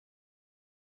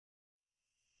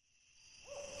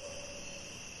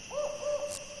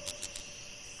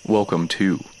Welcome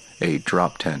to a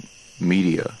Drop Tent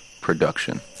Media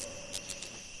Production.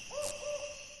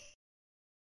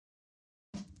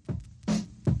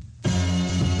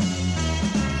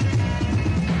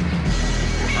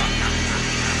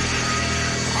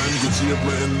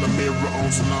 Zebra in the mirror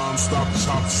on some non-stop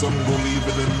chop. Some gon' leave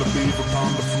it in the beef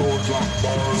upon the floor, drop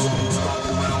bars. Some stop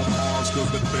around Mars,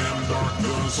 cause the damn dark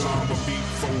guns shine my feet,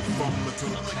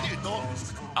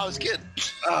 I was kidding.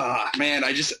 Man,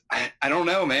 I don't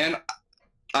know, man.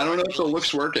 I don't know if the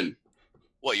look's working.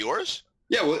 What, yours?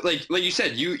 Yeah, well, like you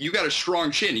said, you got a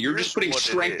strong chin. You're just putting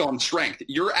strength on strength.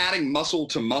 You're adding muscle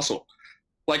to muscle.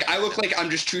 Like, I look like I'm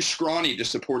just too scrawny to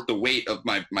support the weight of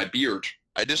my beard.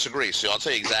 I disagree. So I'll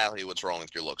tell you exactly what's wrong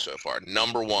with your look so far.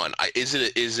 Number one, is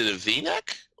it a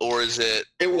V-neck or is it?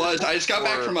 It was. I just got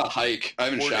back from a hike. I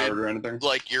haven't showered or anything.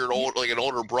 Like an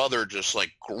older brother just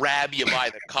like grab you by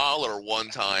the collar one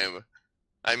time.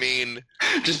 I mean,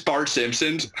 just Bart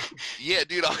Simpson. Yeah,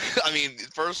 dude. I mean,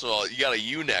 first of all, you got a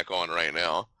U-neck on right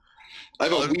now. I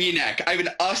have a we-neck. I have an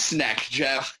us-neck,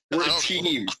 Jeff. We're a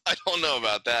team. I don't know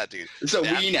about that, dude. It's a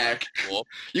we-neck. Cool.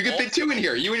 You can fit two in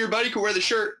here. You and your buddy can wear the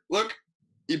shirt. Look.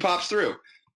 He pops through.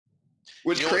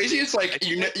 What's crazy is like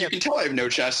you can tell I have no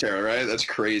chest hair, right? That's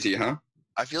crazy, huh?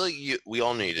 I feel like we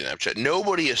all need to have chest.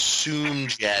 Nobody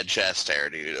assumed you had chest hair,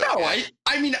 dude. Okay? No,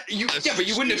 I mean but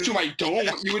you wouldn't assume I don't.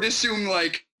 You would assume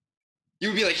like you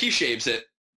would be like he shaves it.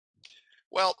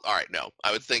 Well, all right, no.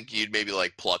 I would think you'd maybe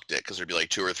like plucked it because there'd be like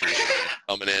 2 or 3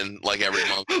 coming in like every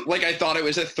month. Like I thought it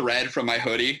was a thread from my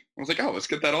hoodie. I was like, oh, let's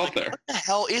get that off there. What the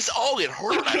hell is? Oh, it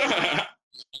hurt.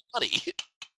 Buddy.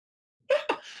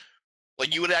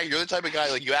 Like you're the type of guy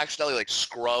like you accidentally like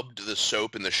scrubbed the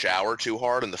soap in the shower too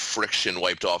hard and the friction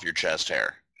wiped off your chest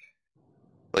hair.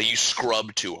 Like you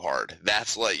scrubbed too hard.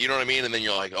 That's like, you know what I mean? And then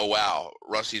you're like, oh wow,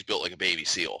 Rusty's built like a baby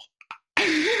seal.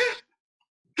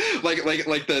 like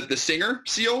the singer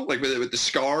seal, like with the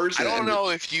scars. I don't know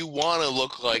if you want to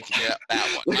look like that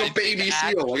one. Like a baby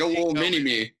seal, like a little mini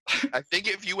me. I think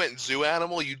if you went zoo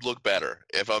animal, you'd look better.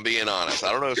 If I'm being honest,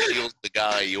 I don't know if Seal's the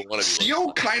guy you want to be.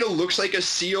 Seal kind of looks like a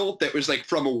seal that was like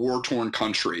from a war-torn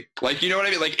country. Like, you know what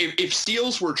I mean? Like if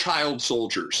seals were child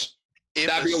soldiers,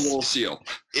 that'd be a little seal.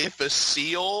 If a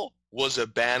seal was a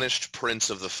banished prince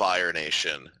of the Fire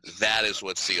Nation, that is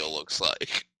what Seal looks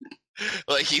like.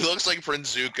 Like, he looks like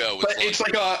Prince Zuko. But it's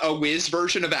like a whiz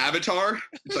version of Avatar.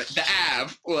 It's like the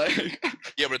Av. Like.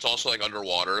 Yeah, but it's also like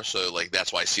underwater, so like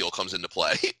that's why Seal comes into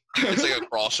play. It's like a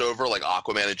crossover, like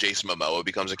Aquaman and Jason Momoa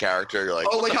becomes a character. You're like,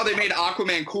 oh, like how they made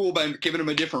Aquaman cool by giving him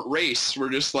a different race. We're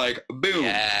just like, boom.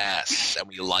 Yes, and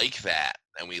we like that.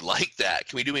 And we like that.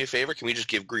 Can we do me a favor? Can we just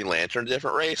give Green Lantern a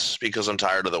different race? Because I'm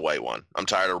tired of the white one. I'm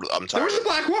tired. There was a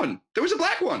black one. There was a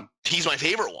black one. He's my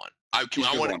favorite one. I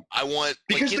want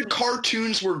because the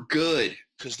cartoons were good.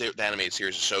 Because the animated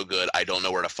series is so good. I don't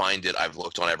know where to find it. I've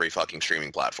looked on every fucking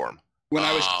streaming platform. When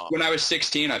I was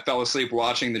 16, I fell asleep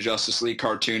watching the Justice League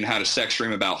cartoon, had a sex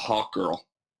dream about Hawkgirl.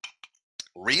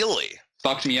 Really?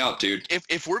 Fucked me out, dude.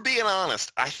 If we're being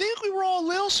honest, I think we were all a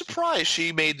little surprised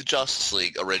she made the Justice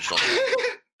League original.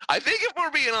 I think if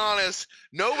we're being honest,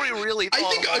 nobody really thought I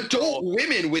think adult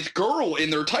women with girl in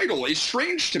their title is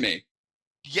strange to me.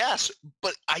 Yes,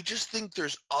 but I just think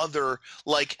there's other,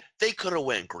 like, they could have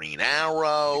went Green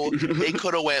Arrow. They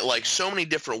could have went, like, so many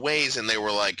different ways, and they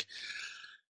were like,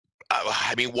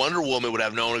 I mean, Wonder Woman would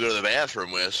have no one to go to the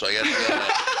bathroom with, so I guess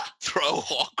throw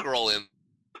Hawkgirl in.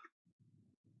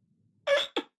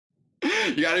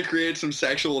 You got to create some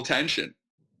sexual tension.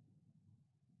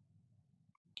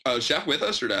 Oh, is Jeff with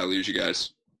us, or did I lose you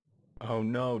guys? Oh,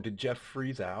 no. Did Jeff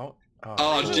freeze out?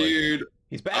 Oh dude.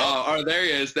 He's back. Oh, there he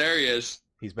is. There he is.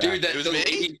 He's back. Dude,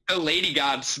 the lady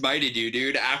god smited you,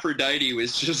 dude. Aphrodite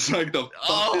was just like the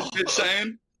fuck this bitch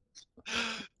saying.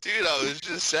 Dude, I was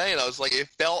just saying, I was like,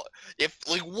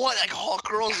 what? Like,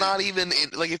 Hawkgirl's not even,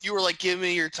 like, if you were like, give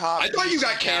me your top. I thought you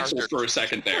got canceled for a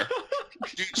second there.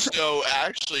 Dude, so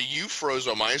actually, you froze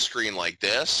on my screen like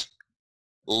this,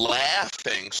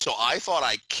 laughing. So I thought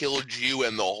I killed you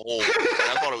and the whole thing.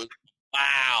 I thought it was,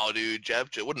 wow, dude, Jeff,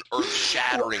 what an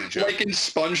earth-shattering joke. Like in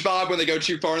SpongeBob when they go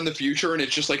too far in the future and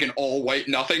it's just like an all-white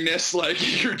nothingness.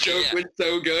 Like, your joke went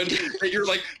so good that you're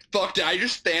like, fuck, did I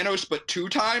just Thanos but 2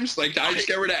 times? Like, did I just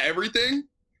get rid of everything?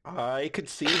 I could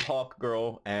see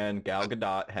Hawkgirl and Gal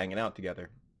Gadot hanging out together.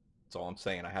 That's all I'm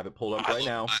saying. I have it pulled up right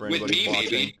now for anybody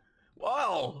watching. Maybe.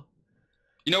 Wow.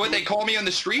 You know what they call me on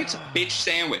the streets? Bitch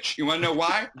sandwich. You want to know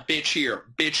why? Bitch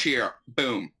here,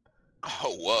 boom.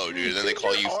 Oh, whoa, dude. Then they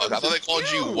call you, I thought they called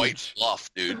you white fluff,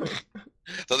 dude.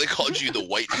 I thought they called you the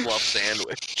white fluff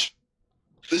sandwich.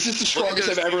 This is the strongest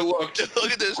I've ever looked.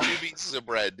 Look at those 2 pieces of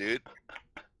bread, dude.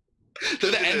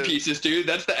 They're the end pieces, dude.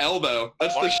 That's the elbow.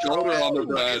 That's the shoulder on the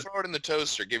bread. Throw it in the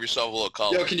toaster. Give yourself a little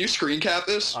color. Yo, can you screen cap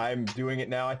this? I'm doing it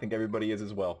now. I think everybody is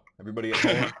as well. Everybody at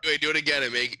home. Wait, do it again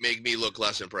and make me look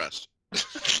less impressed.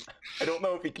 I don't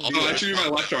know if he can do Oh, it. I should do my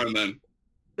left arm then.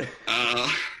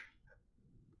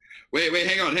 Wait,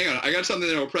 hang on. I got something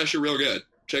that'll press you real good.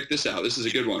 Check this out. This is a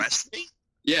good one. Impress me?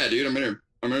 Yeah, dude, I'm gonna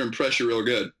impress you real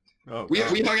good. Oh, We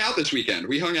God. hung out this weekend.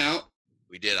 We hung out.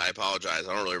 We did. I apologize.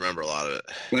 I don't really remember a lot of it.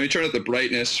 Let me turn up the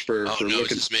brightness for Oh, no, is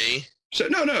looking. this me? So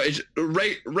no, it's a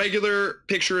regular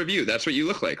picture of you. That's what you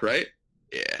look like, right?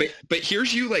 Yeah. But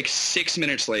here's you like 6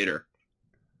 minutes later.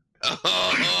 Oh,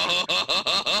 no.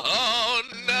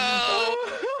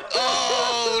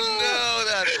 Oh, no.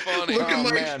 That's funny. Looking Oh,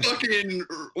 like man. fucking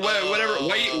whatever,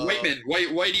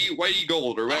 Whitey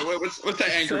Gold, or what's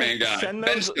that Anchorman guy? Send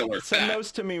Ben those, Stiller. send That.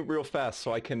 those to me real fast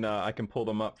so I can pull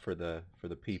them up for the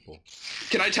people.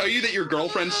 Can I tell you that your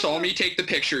girlfriend saw me take the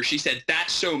picture? She said,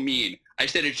 "That's so mean." I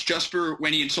said, "It's just for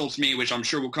when he insults me, which I'm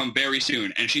sure will come very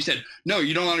soon." And she said, "No,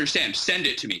 you don't understand. Send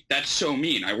it to me. That's so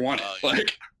mean. I want it."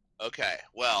 Like, Okay,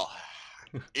 well,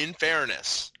 in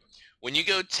fairness, when you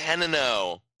go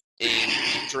 10-0 in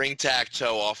drink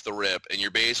tac-toe off the rip, and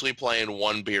you're basically playing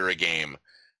one beer a game,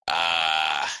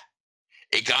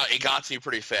 it got to me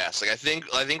pretty fast. Like I think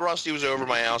Rusty was over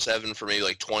my house, Evan, for maybe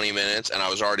like 20 minutes, and I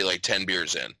was already like 10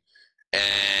 beers in,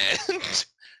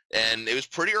 and it was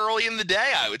pretty early in the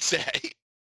day, I would say.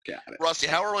 got it. Rusty,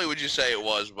 how early would you say it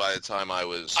was by the time I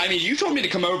was? I mean, you told me to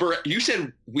come over. You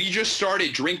said we just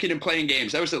started drinking and playing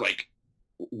games. That was at like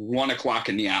 1 o'clock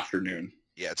in the afternoon.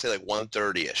 Yeah, I'd say like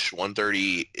 1:30ish.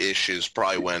 1:30ish is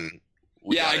probably when.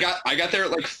 Yeah, I got there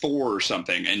at like 4 or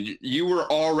something, and you were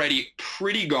already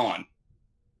pretty gone.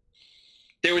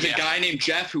 There was a guy named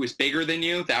Jeff who was bigger than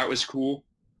you. That was cool.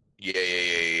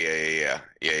 Yeah.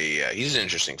 He's an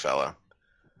interesting fellow.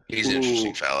 He's an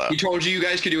interesting fellow. He told you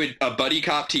guys could do a buddy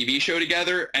cop TV show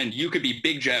together, and you could be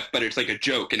Big Jeff, but it's like a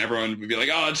joke, and everyone would be like,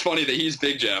 "Oh, it's funny that he's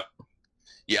Big Jeff."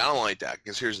 Yeah, I don't like that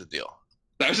because here's the deal.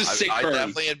 That was a sick I burn.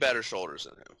 definitely had better shoulders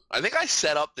than him. I think I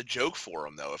set up the joke for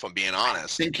him, though, if I'm being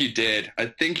honest. I think you did,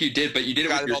 but you did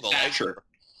it with your stature.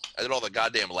 I did all the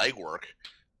goddamn leg work.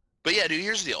 But yeah, dude,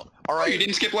 here's the deal. All Oh, right. you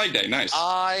didn't skip leg day. Nice.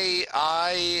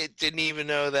 I didn't even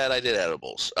know that I did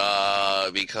edibles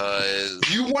because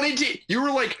You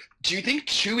were like, "Do you think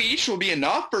 2 each will be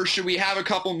enough, or should we have a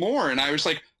couple more?" And I was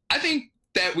like, "I think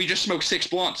that we just smoked 6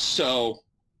 blunts, so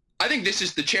I think this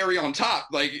is the cherry on top.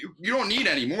 Like, you don't need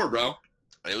any more, bro."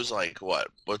 it was like, what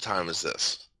time is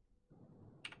this?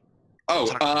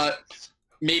 Oh,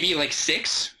 maybe like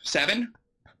 6, 7.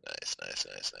 Nice.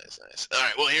 All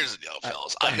right, well, here's the deal,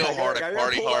 fellas. I go hard, I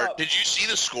party hard. Did you see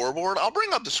the scoreboard? I'll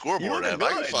bring up the scoreboard. Ev.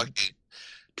 I can fucking,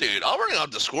 dude, I'll bring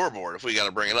up the scoreboard if we got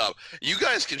to bring it up. You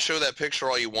guys can show that picture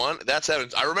all you want. That's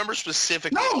evidence. I remember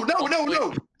specifically. No. No,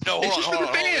 hold It's just on, for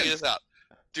the let me fans. get this out.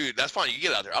 Dude, that's fine. You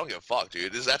get out there. I don't give a fuck,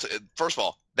 dude. First of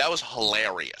all, that was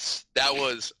hilarious. That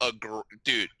was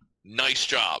dude, nice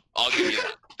job. I'll give you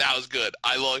that. That was good.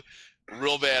 I look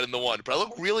real bad in the one, but I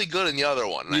look really good in the other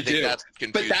one. And I think that's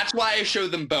confusing. But that's why I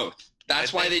showed them both.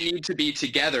 That's why they need to be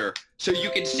together, so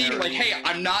you can see, like, hey,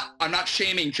 I'm not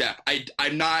shaming Jeff. I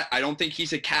don't think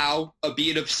he's a cow, a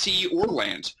be it of sea or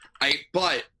land.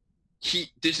 But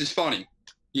this is funny,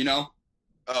 you know?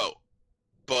 Oh,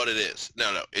 but it is.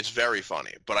 No, it's very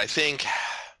funny. But I think,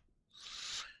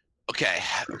 okay,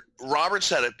 Robert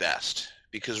said it best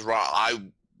because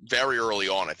very early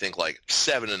on, I think like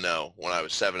 7-0 when I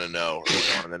was 7-0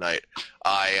 early on in the night.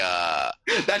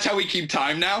 That's how we keep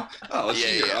time now. Oh, let's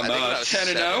see. Yeah. I'm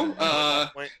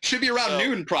 10-0. Should be around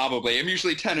noon probably. I'm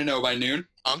usually 10-0 by noon.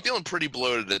 I'm feeling pretty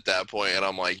bloated at that point, and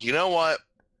I'm like, you know what?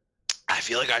 I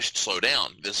feel like I should slow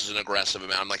down. This is an aggressive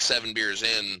amount. I'm like 7 beers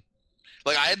in.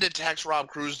 Like, I had to text Rob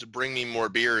Cruz to bring me more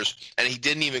beers, and he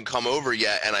didn't even come over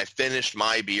yet, and I finished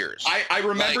my beers. I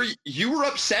remember you were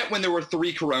upset when there were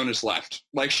 3 Coronas left.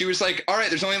 Like, she was like, all right,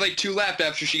 there's only like 2 left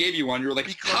after she gave you one. You were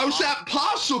like, how's that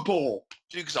possible?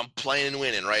 Dude, because I'm playing and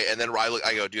winning, right? And then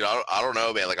I go, dude, I don't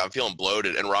know, man. Like, I'm feeling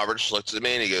bloated. And Robert just looks at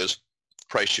me, and he goes,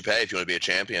 price you pay if you want to be a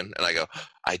champion. And I go,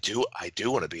 I do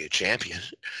want to be a champion.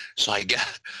 So I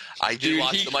do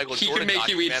watch the Michael Jordan he can make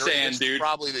you eat documentary. sand, It's dude.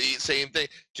 probably the same thing.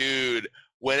 Dude,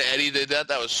 when Eddie did that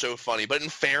was so funny. But in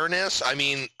fairness, I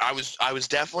mean, I was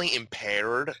definitely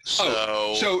impaired. So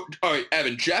all right,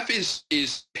 Evan, Jeff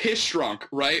is piss drunk,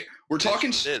 right? We're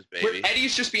talking baby.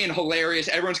 Eddie's just being hilarious.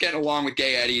 Everyone's getting along with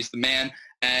Gay Eddie's the man.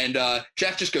 And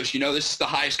Jeff just goes, this is the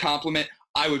highest compliment.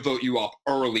 I would vote you off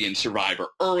early in Survivor.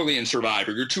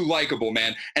 You're too likable,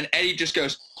 man. And Eddie just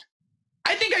goes,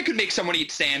 I think I could make someone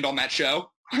eat sand on that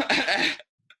show.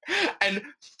 And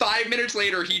 5 minutes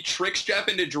later, he tricks Jeff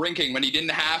into drinking when he didn't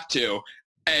have to,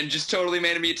 and just totally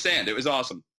made him eat sand. It was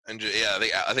awesome. And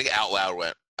I think out loud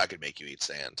went, "I could make you eat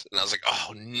sand," and I was like,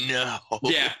 "Oh no!"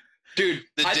 Yeah, dude,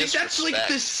 I think that's like disrespect.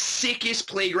 the sickest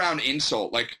playground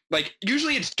insult. Like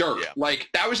usually it's dirt. Yeah. Like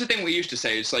that was the thing we used to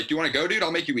say. It's like, "Do you want to go, dude?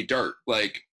 I'll make you eat dirt."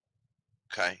 Like,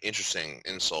 Okay, interesting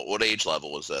insult. What age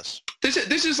level was this? this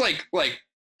is like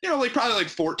you know, like probably like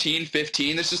 14,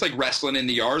 15. This is like wrestling in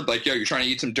the yard. Like, yo, you're trying to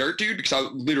eat some dirt, dude? Because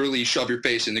I'll literally shove your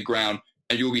face in the ground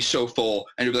and you'll be so full.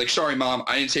 And you'll be like, "Sorry, Mom,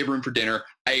 I didn't save room for dinner.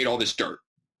 I ate all this dirt."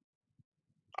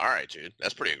 All right, dude,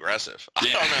 that's pretty aggressive.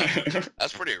 I don't know.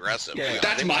 That's pretty aggressive. Yeah.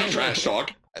 That's my trash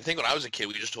talk. I think when I was a kid,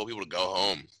 we just told people to go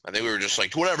home. I think we were just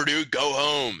like, "Whatever, dude, go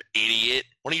home, idiot.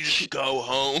 Why don't you just go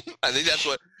home?" I think that's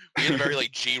what we had very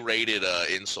like G-rated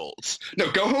insults.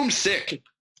 No, go home sick.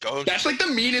 Go home. That's like the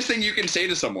meanest thing you can say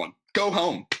to someone. Go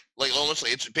home. Like almost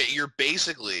like you're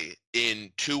basically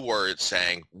in 2 words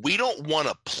saying, "We don't want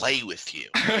to play with you,"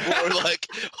 or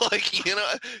like you know,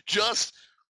 just.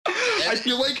 I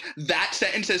feel like that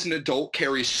sentence as an adult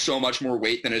carries so much more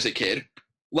weight than as a kid.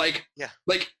 Like, Yeah.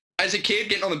 like as a kid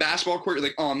getting on the basketball court, you're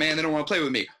like, "Oh man, they don't want to play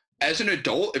with me." As an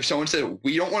adult, if someone said,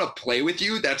 "We don't want to play with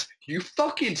you," that's, you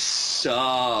fucking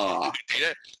suck.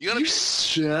 You gotta You be,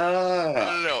 suck.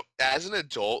 no. As an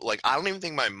adult, like I don't even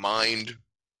think my mind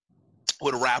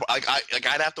would wrap. Like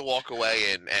I'd have to walk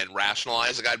away and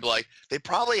rationalize. Like I'd be like, they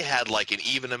probably had like an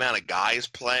even amount of guys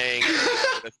playing, and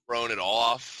have thrown it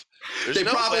off. There's They no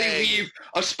probably way. leave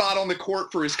a spot on the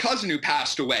court for his cousin who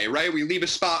passed away, right? We leave a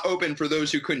spot open for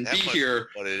those who couldn't That be must here.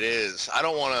 What it is. I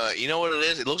don't want to. You know what it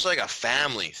is? It looks like a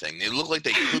family thing. They look like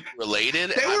they could be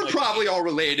related. They and I'm were like, probably all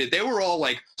related. They were all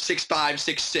like 6'5",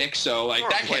 6'6", so like I don't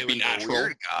that wanna play can't be with the natural.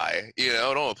 Weird guy. You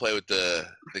know, I don't want to play with the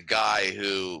guy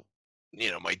who, you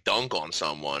know, might dunk on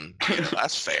someone. You know,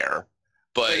 that's fair.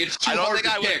 But Like, it's too I don't hard think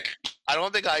to I would. pick. I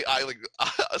don't think I like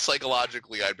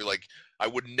psychologically. I'd be like, I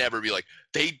would never be like,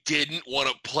 they didn't want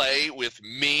to play with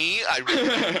me. I really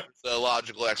think it's a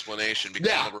logical explanation. Because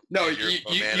Yeah, no,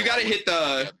 you got to hit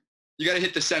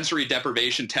the sensory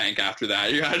deprivation tank after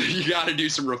that. You got to do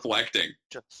some reflecting.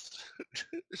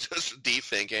 just deep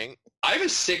thinking. I have a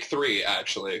sick 3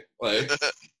 actually. Like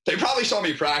they probably saw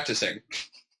me practicing.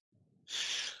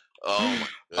 Oh my goodness.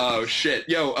 Oh shit,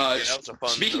 yo. Yeah, that was a fun-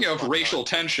 Speaking that was of a fun racial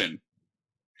time. tension,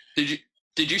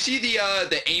 did you see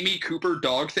the Amy Cooper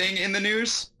dog thing in the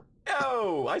news?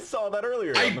 Yo, I saw that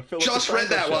earlier. on I the Philip just read DeFranco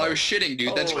that while I show. was shitting,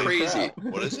 dude. That's Holy crazy. crap.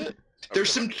 What is it?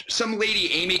 There's some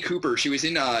lady, Amy Cooper. She was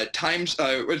in Times,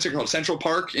 what's it called, Central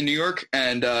Park in New York,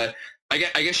 and I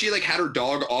guess she like had her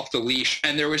dog off the leash,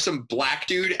 and there was some black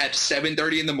dude at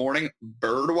 7:30 in the morning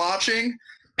bird watching,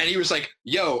 and he was like,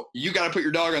 "Yo, you got to put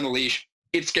your dog on the leash.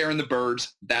 It's scaring the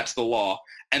birds. That's the law."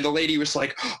 And the lady was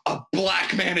like, "A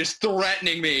black man is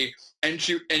threatening me," and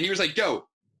he was like, "Yo,"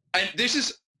 and this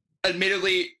is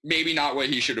admittedly maybe not what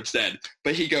he should have said,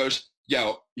 but he goes,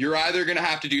 "Yo, you're either gonna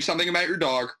have to do something about your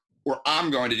dog, or I'm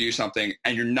going to do something,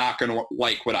 and you're not going to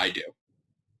like what I do."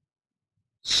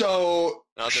 So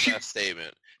Not the she- best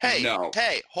statement. Hey, No.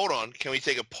 hey, hold on. Can we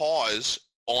take a pause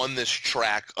on this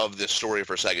track of this story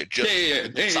for a second? Just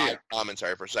Yeah. side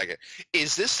commentary for a second.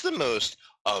 Is this the most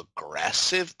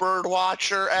aggressive bird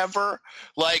watcher ever?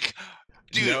 Like,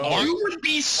 dude, No. you would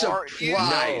be you- surprised.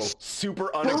 No, super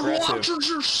Bird unaggressive.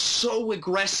 watchers are so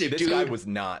aggressive, This dude. guy was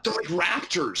not. They're like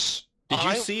raptors. Did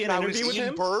you see an I interview was with in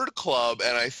him? Bird Club,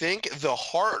 and I think the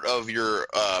heart of your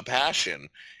passion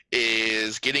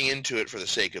is getting into it for the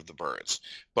sake of the birds.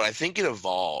 But I think it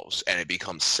evolves and it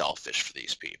becomes selfish for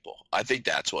these people. I think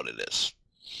that's what it is.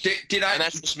 Did I? And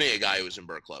that's just me, a guy who was in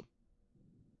Bird Club.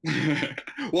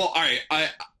 Well, all right.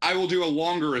 I will do a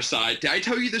longer aside. Did I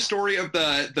tell you the story of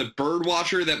the bird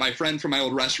watcher that my friend from my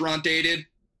old restaurant dated?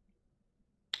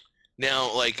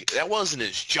 Now, like, that wasn't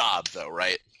his job, though,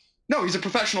 right? No, he's a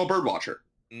professional bird watcher.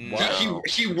 No.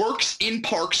 He works in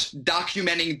parks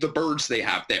documenting the birds they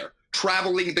have there,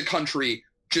 traveling the country,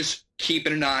 just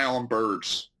keeping an eye on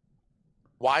birds.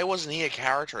 Why wasn't he a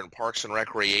character in Parks and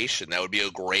Recreation? That would be a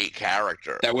great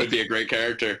character. That would be a great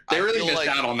character. They I really feel missed like-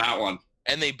 out on that one.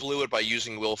 And they blew it by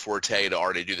using Will Forte to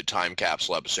already do the time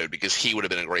capsule episode because he would have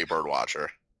been a great bird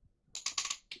watcher.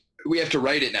 We have to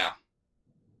write it now.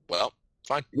 Well,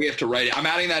 fine. We have to write it. I'm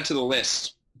adding that to the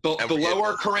list. And we're Below getting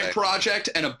our current okay. project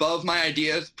and above my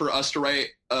idea for us to write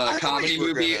I a thought comedy you were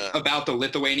movie gonna- about the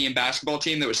Lithuanian basketball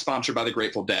team that was sponsored by the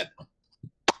Grateful Dead.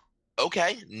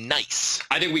 Okay, nice.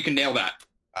 I think we can nail that.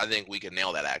 I think we can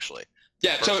nail that, actually.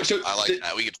 Yeah, so I like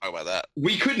that. We can talk about that.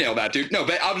 we could nail that, dude. No,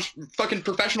 but I was fucking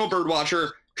professional bird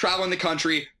watcher, traveling the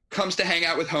country, comes to hang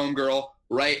out with homegirl,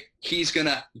 right? He's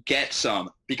gonna get some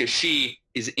because she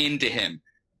is into him.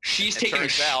 She's taking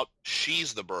out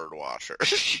she's the bird watcher.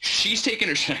 She's taking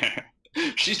a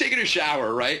she's taking a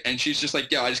shower, right? And she's just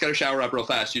like, yo, I just got to shower up real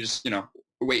fast. You just,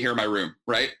 wait here in my room,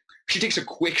 right? She takes a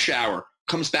quick shower,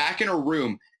 comes back in her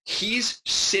room. He's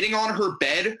sitting on her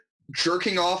bed,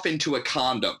 jerking off into a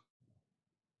condom.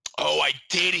 Oh, I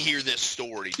did hear this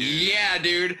story, dude. Yeah,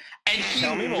 dude. And he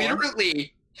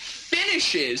literally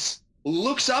finishes,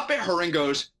 looks up at her and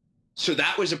goes, so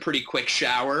that was a pretty quick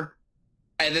shower,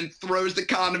 and then throws the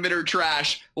condom in her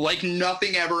trash like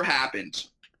nothing ever happened.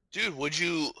 Dude,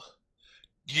 you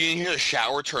didn't hear the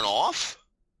shower turn off?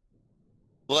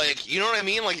 Like, you know what I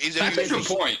mean? Like, that's a good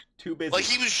point. Too busy. Like,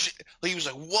 he was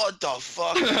like, what the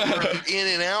fuck? In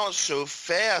and out so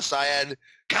fast. I had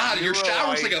God, your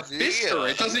shower's like a fister.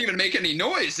 It doesn't even make any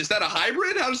noise. Is that a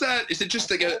hybrid? How's that? Is it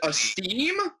just like a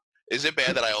steam? Is it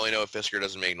bad that I only know a Fisker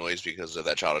doesn't make noise because of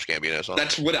that Childish Gambino song?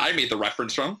 That's what I made the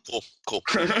reference from. Cool.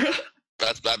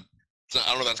 That's I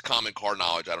don't know if that's common car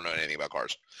knowledge. I don't know anything about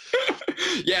cars.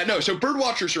 Yeah, no, so bird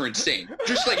watchers are insane.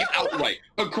 Just like outright.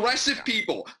 Aggressive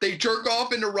people. They jerk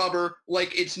off into rubber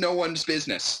like it's no one's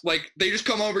business. Like, they just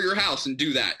come over your house and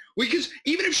do that. Because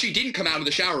even if she didn't come out of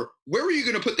the shower, where were you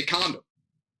going to put the condom?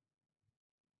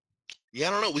 Yeah,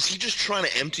 I don't know. Was he just trying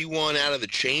to empty one out of the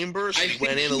chamber? So he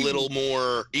went in a little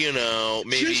more, maybe.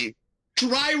 Just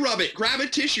dry rub it. Grab a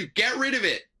tissue. Get rid of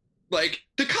it. Like,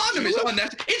 the condom is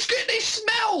unnecessary. It's good. They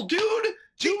smell, dude.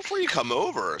 Do it before you come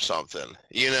over or something,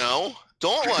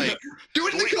 Don't, like... Do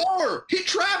it in the car. Hit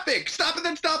traffic. Stop at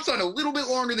that stop sign a little bit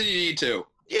longer than you need to.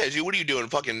 Yeah, dude, what are you doing?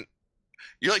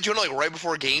 You're, like, doing it, like, right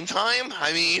before game time?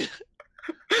 I mean...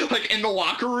 Like, in the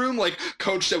locker room, like,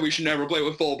 coach said we should never play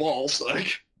with full balls.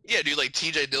 Like... Yeah, dude, like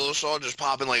TJ Dillashaw just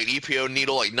popping like an EPO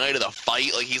needle like night of the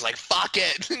fight. Like, he's like, fuck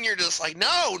it. And you're just like,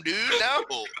 no, dude, no.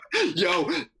 Yo,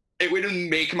 it wouldn't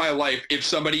make my life if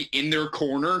somebody in their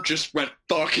corner just went,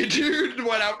 fuck it, dude, and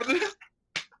went out for this.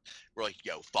 We're like,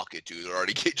 yo, fuck it, dude. They're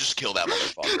already just kill that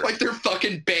motherfucker. Like, they're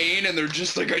fucking Bane, and they're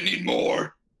just like, I need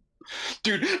more.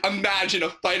 Dude, imagine a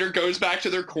fighter goes back to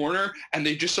their corner, and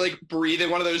they just, like, breathe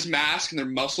in one of those masks, and their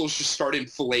muscles just start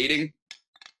inflating.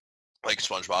 Like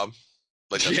SpongeBob.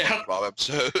 Like that SpongeBob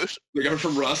episode. They're going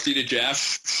from Rusty to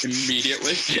Jeff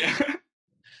immediately. Yeah.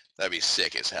 That'd be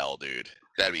sick as hell, dude.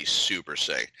 That'd be super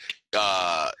sick.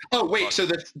 Oh, wait, so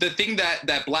the thing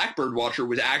that Blackbird Watcher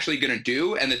was actually going to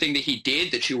do, and the thing that he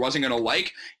did that she wasn't going to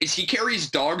like, is he carries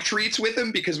dog treats with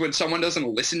him, because when someone doesn't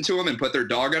listen to him and put their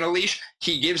dog on a leash,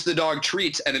 he gives the dog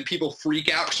treats, and then people freak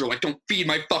out because they're like, don't feed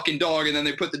my fucking dog, and then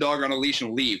they put the dog on a leash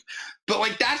and leave. But,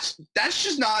 like, that's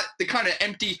just not the kind of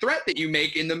empty threat that you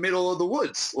make in the middle of the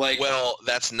woods. Like, well,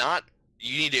 that's not...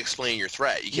 You need to explain your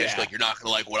threat. You can't just be like, you're not going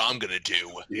to like what I'm going to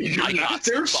do.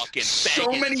 There's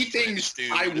so many things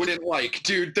dude. I wouldn't like,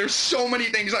 dude. There's so many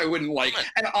things I wouldn't like.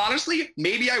 And honestly,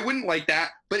 maybe I wouldn't like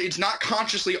that, but it's not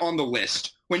consciously on the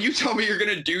list. When you tell me you're going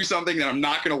to do something that I'm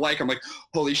not going to like, I'm like,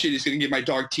 holy shit, he's going to give my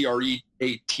dog TREATS.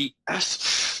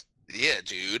 Yeah,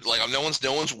 dude. Like, no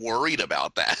one's worried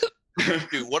about that.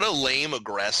 Dude, what a lame,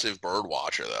 aggressive bird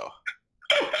watcher, though.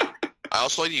 I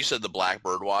also like that you said the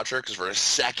Blackbird Watcher, because for a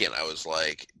second I was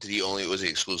like, was he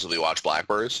exclusively watch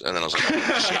Blackbirds? And then I was like,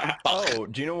 oh, shit, oh,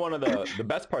 do you know one of the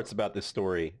best parts about this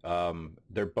story?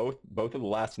 They're both of the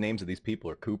last names of these people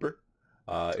are Cooper.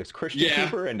 It's Christian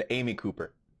Cooper and Amy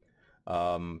Cooper.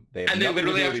 They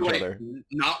literally have each other.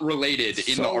 Not related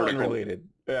in the article. Unrelated.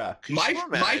 Yeah. My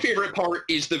favorite part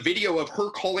is the video of her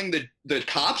calling the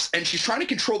cops, and she's trying to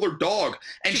control her dog,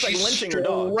 and she's like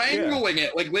strangling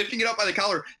it, like lifting it up by the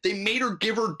collar. They made her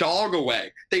give her dog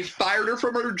away. They fired her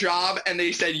from her job, and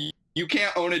they said, you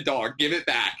can't own a dog. Give it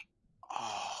back.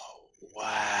 Oh,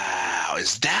 wow.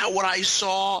 Is that what I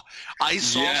saw? I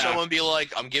saw someone be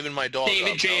like, I'm giving my dog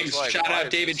David James. Like, shout out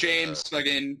David James.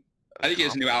 Fucking, I think he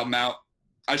has a new album out.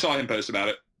 I saw him post about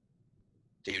it.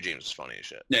 David James is funny as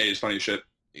shit. Yeah, he's funny as shit.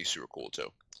 He's super cool too.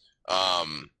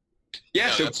 So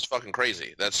that's fucking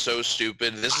crazy. That's so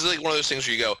stupid. This is like one of those things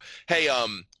where you go, hey,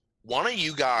 why don't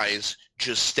you guys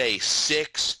just stay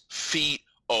 6 feet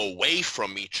away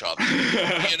from each other?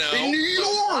 In New York.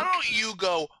 Why don't you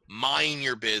go mind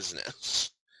your business?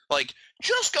 Like,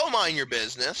 just go mind your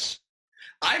business.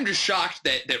 I'm just shocked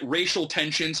that racial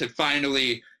tensions have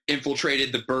finally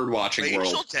infiltrated the bird-watching world.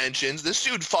 Racial tensions? This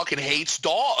dude fucking hates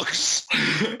dogs.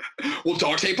 Well,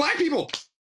 dogs hate black people.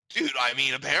 Dude, I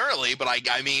mean, apparently, but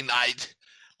I mean,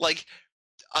 like,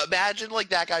 imagine, like,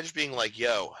 that guy just being like,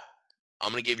 yo,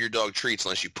 I'm going to give your dog treats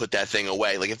unless you put that thing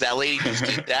away. Like, if that lady just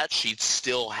did that, she'd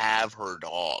still have her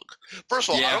dog. First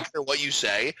of all, I don't care what you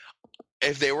say.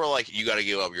 if they were like, you got to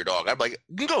give up your dog, I'd be like,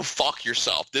 you can go fuck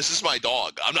yourself. This is my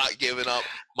dog. I'm not giving up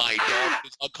my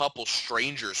dog. A couple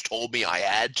strangers told me I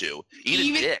had to.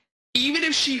 Eat a dick. Even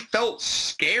if she felt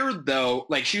scared, though,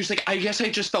 like she was like, I guess I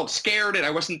just felt scared and I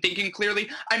wasn't thinking clearly.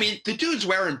 I mean, the dude's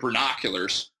wearing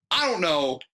binoculars. I don't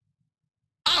know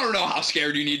how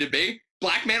scared you need to be.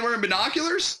 Black man wearing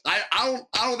binoculars? I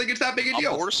don't think it's that big a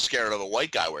deal. I'm more scared of a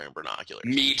white guy wearing binoculars.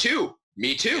 Me too.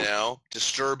 You know,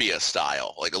 Disturbia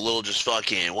style, like a little just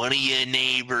fucking. What are your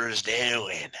neighbors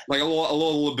doing? Like a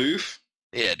little LaBouffe.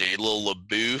 Yeah, dude, little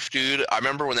LaBouffe, dude. I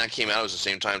remember when that came out, it was the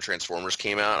same time Transformers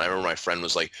came out. And I remember my friend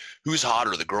was like, who's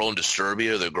hotter, the girl in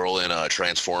Disturbia or the girl in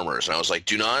Transformers? And I was like,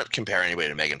 do not compare anybody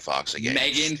to Megan Fox again.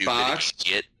 Megan Fox?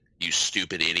 You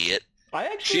stupid idiot.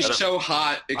 She's so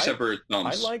hot, except for her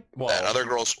thumbs. I like, well, that other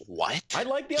girl's, what? I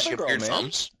like the other girl, man.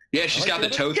 Thumbs? Yeah, she's got the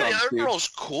toe thumbs. Yeah, the other girl's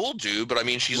cool, dude, but I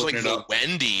mean, she's like the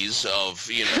Wendy's of,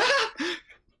 you know,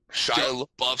 Shia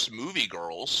LaBeouf's movie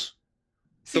girls.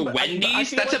 The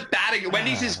Wendy's? That's a bad...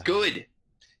 Wendy's is good.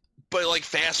 But, like,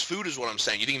 fast food is what I'm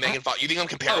saying. You think Megan Fox... You think I'm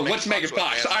comparing what's Megan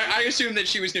Fox? I assumed that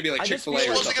she was going to be like Chick-fil-A or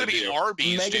something. She wasn't going to be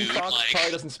Arby's, Megan dude. Fox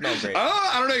probably doesn't smell great.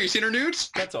 I don't know. You seen her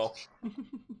nudes? That's all.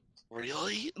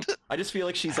 Really? I just feel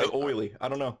like she's, like, oily. I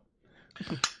don't know.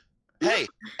 Hey,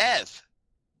 Ev.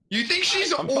 You think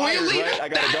she's I'm oily? Fired,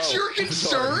 right? That's your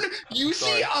concern? You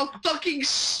see a fucking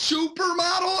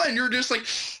supermodel and you're just like,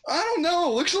 I don't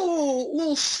know, looks a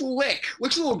little slick.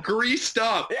 Looks a little greased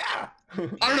up. Yeah.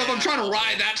 I don't know if I'm trying to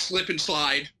ride that slip and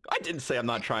slide. I didn't say I'm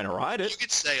not trying to ride it. You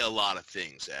could say a lot of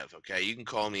things, Ev, okay? You can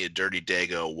call me a dirty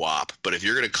dago wop, but if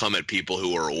you're going to come at people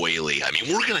who are oily, I mean,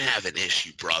 we're going to have an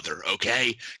issue, brother,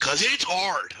 okay? Because it's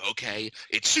hard, okay?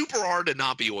 It's super hard to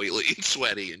not be oily and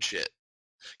sweaty and shit.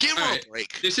 Give her a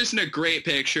break. This isn't a great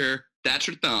picture. That's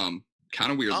her thumb.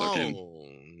 Kind of weird looking.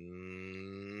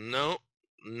 No.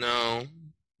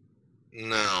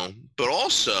 But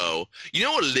also, you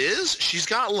know what it is? She's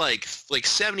got like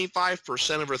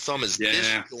 75% of her thumb is this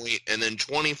joint, and then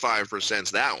 25%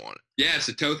 is that one. Yeah, it's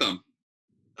a toe thumb.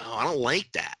 Oh, I don't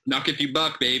like that. Knock if you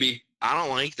buck, baby. I don't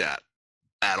like that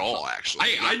at all, actually.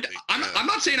 I'm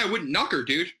not saying I wouldn't knuck her,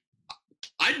 dude.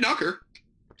 I'd knuck her.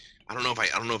 I don't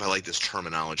know if I like this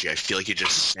terminology. I feel like it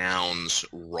just sounds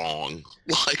wrong.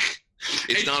 Like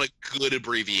it's not a good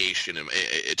abbreviation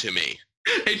to me.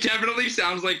 It definitely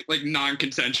sounds like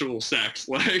non-consensual sex.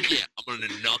 Like, yeah, I'm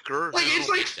gonna knuck her. Like it's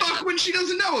like fuck that. When she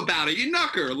doesn't know about it. You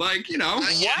knuck her, like, you know.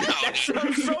 What? That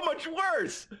sounds so much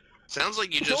worse. Sounds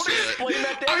like you just don't explain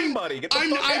that to anybody. Get the fuck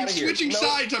I'm out of here. switching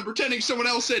sides. I'm pretending someone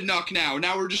else said knuck now.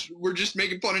 Now we're just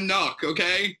making fun of knuck,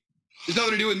 okay? There's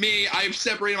nothing to do with me. I've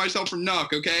separated myself from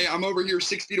Nuck, okay? I'm over here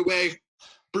 6 feet away,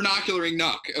 binocularing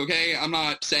Nuck, okay? I'm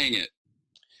not saying it.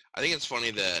 I think it's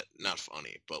funny that, not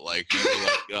funny, but like,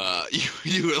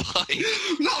 you were like...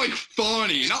 Not like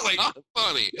funny. Not like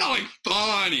funny. Not like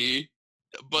funny.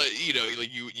 But, you know, like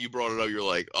you brought it up, you're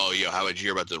like, oh, yo, how did you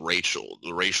hear about the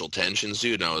racial tensions,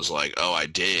 dude? And I was like, oh, I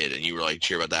did. And you were like, did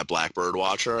you hear about that black bird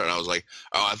watcher? And I was like,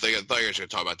 oh, I thought you guys were going to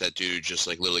talk about that dude just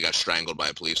like literally got strangled by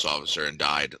a police officer and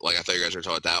died. Like, I thought you guys were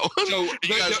talking about that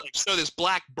one. So this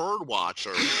black bird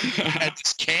watcher had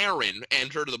this Karen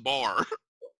enter the bar.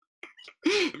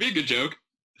 That'd be a good joke.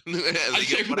 I'd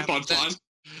say for the punchline.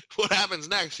 What happens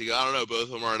next? You go, I don't know. Both of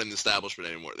them aren't in the establishment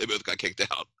anymore. They both got kicked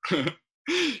out.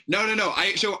 No.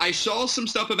 I saw some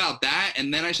stuff about that,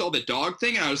 and then I saw the dog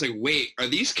thing, and I was like, wait, are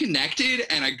these connected?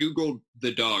 And I Googled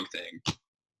the dog thing.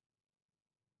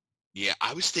 Yeah,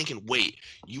 I was thinking, wait,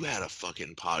 you had a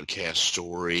fucking podcast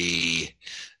story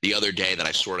the other day that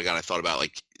I swear to God I thought about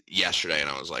like yesterday, and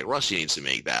I was like, Rusty needs to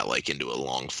make that like into a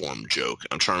long-form joke.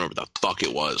 I'm trying to remember what the fuck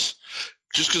it was.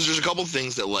 Just because there's a couple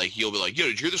things that like you'll be like, yo,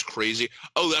 did you hear this crazy?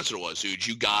 Oh, that's what it was, dude.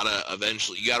 You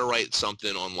gotta write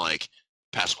something on like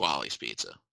Pasquale's Pizza.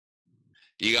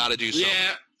 You got to do something.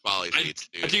 Yeah, Pasquale's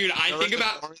Pizza, dude. I think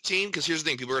about quarantine because here's the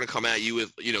thing: people are going to come at you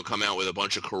with, come out with a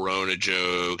bunch of Corona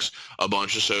jokes, a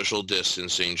bunch of social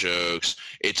distancing jokes.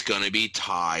 It's going to be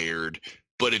tired.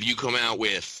 But if you come out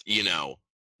with,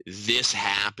 this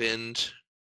happened,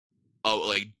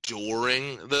 like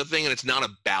during the thing, and it's not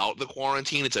about the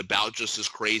quarantine, it's about just this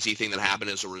crazy thing that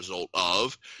happened as a result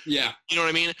of. Yeah, you know what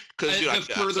I mean? Because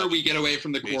the further we get away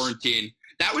from the quarantine.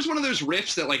 That was one of those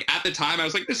riffs that, like, at the time, I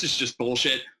was like, this is just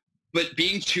bullshit. But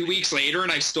being 2 weeks later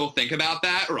and I still think about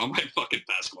that, or on my fucking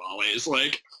Pasquale's,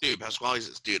 like... Dude,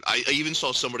 Pasquale's, dude, I even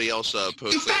saw somebody else post...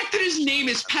 The fact that his name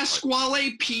is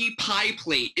Pasquale P. Pie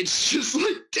Plate, it's just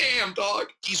like, damn, dog.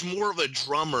 He's more of a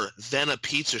drummer than a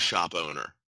pizza shop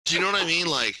owner. Do you know what I mean?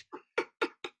 Like,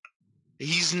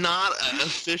 he's not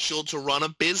official to run a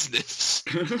business.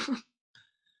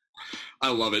 I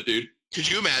love it, dude. Could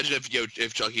you imagine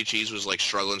if Chuck E. Cheese was like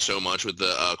struggling so much with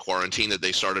the quarantine that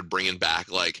they started bringing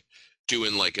back like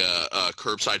doing like a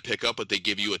curbside pickup, but they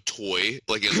give you a toy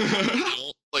like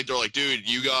like they're like, dude,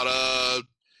 you got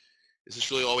is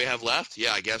this really all we have left?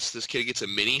 Yeah, I guess this kid gets a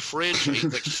mini fridge. He's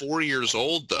like 4 years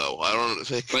old though. I don't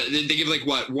think. But they give like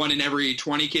what, 1 in every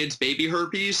 20 kids baby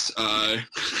herpes?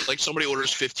 Like somebody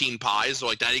orders 15 pies, they're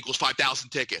like, that equals 5,000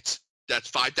 tickets. That's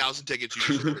 5,000 tickets.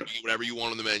 You can eat whatever you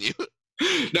want on the menu.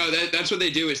 No, that's what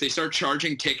they do is they start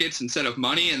charging tickets instead of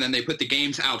money, and then they put the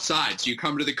games outside. So you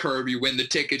come to the curb, you win the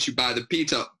tickets, you buy the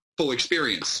pizza, full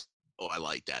experience. Oh, I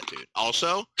like that, dude.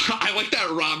 Also, I like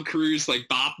that Rob Cruz like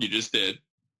bop you just did.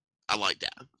 I like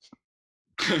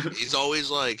that. He's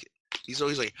always like,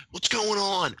 what's going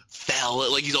on, fella?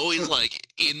 Like he's always like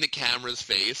in the camera's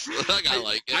face. Like I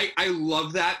like it. I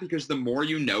love that because the more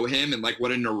you know him and like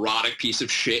what a neurotic piece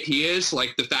of shit he is,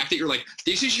 like the fact that you're like,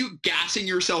 this is you gassing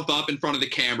yourself up in front of the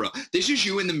camera. This is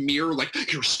you in the mirror like,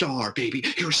 you're a star, baby.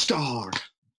 You're a star.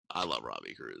 I love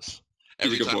Robbie Cruz.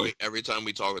 Every time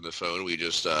we talk on the phone, we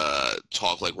just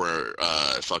talk like we're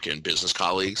fucking business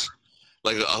colleagues.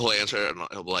 Like I'll answer and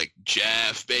he'll be like,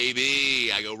 Jeff,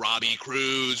 baby. I go, Robbie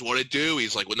Cruz, what it do?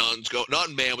 He's like, well,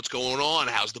 nothing, man. What's going on?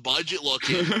 How's the budget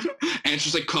looking? And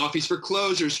she's like, coffee's for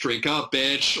closers. Drink up,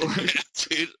 bitch.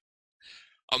 Dude,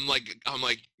 I'm like,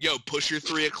 yo, push your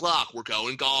 3 o'clock. We're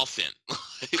going golfing.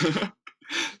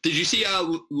 Did you see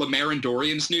Lemaire and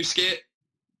Dorian's new skit?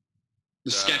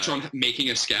 The sketch on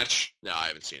making a sketch? No, I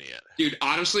haven't seen it yet. Dude,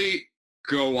 honestly,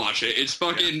 go watch it. It's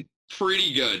fucking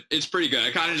pretty good. It's pretty good.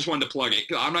 I kind of just wanted to plug it.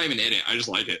 I'm not even in it. I just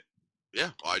like it. Yeah,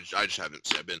 I just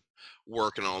haven't. I've been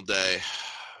working all day.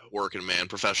 Working, man.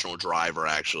 Professional driver,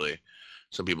 actually.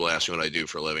 Some people ask me what I do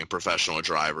for a living. Professional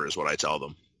driver is what I tell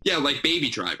them. Yeah, like Baby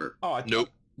Driver. Oh, nope.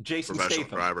 Jason Professional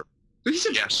Statham. driver. But he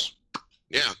said yes.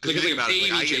 Yeah, like think about baby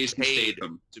it. Like, I get Jason paid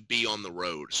Statham. to be on the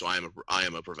road, so I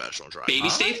am a professional driver. Baby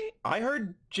Statham? I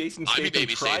heard Jason I'd be Statham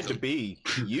Baby tried Statham. to be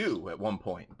you at one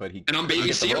point, but he And I'm couldn't Baby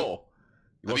get the Seal. role.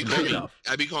 He wasn't big enough.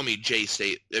 I'd be calling me G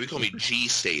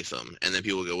Statham, and then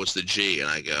people go, "What's the G?" And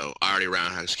I go, "I already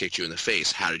roundhouse kicked you in the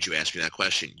face. How did you ask me that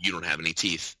question? You don't have any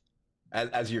teeth."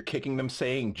 As you're kicking them,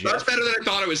 saying, Jeff. That's better than I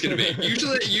thought it was going to be.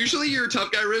 Usually your tough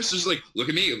guy riffs is like, look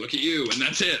at me, look at you, and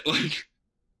that's it. Like,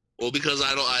 well, because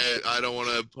I don't want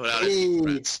to put out a ooh,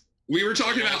 secret. we were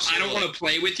talking about Also, I don't want to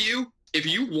play with you. If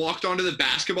you walked onto the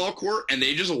basketball court and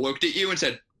they just looked at you and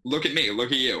said, look at me,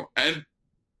 look at you, and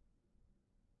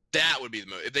That would be the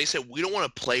move. If they said, we don't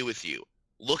want to play with you,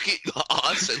 look at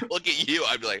us and look at you,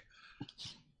 I'd be like,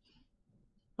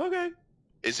 Okay.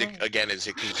 is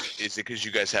it because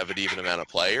you guys have an even amount of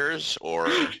players, or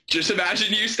just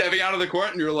imagine you stepping out of the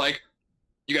court and you're like,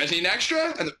 you guys need an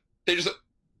extra? And they just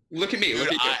look at me, look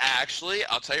dude, at you.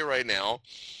 I'll tell you right now,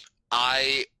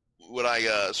 when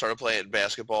I started playing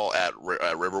basketball at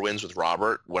Riverwinds with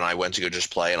Robert, when I went to go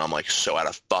just play, and I'm like so out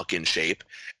of fucking shape,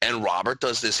 and Robert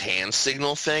does this hand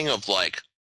signal thing of like,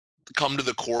 come to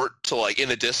the court to like in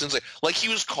the distance, like he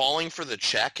was calling for the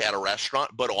check at a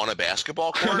restaurant, but on a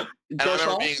basketball court. And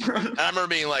I remember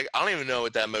being like, I don't even know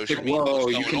what that motion like, means. whoa,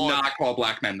 What's you going on? cannot call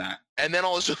black men that. And then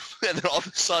all of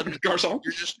a sudden, Garcon?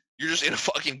 you're just in a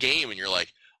fucking game, and you're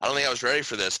like, I don't think I was ready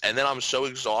for this. And then I'm so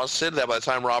exhausted that by the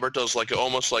time Robert does like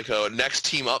almost like a next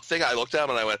team up thing, I looked at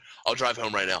him and I went, I'll drive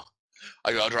home right now.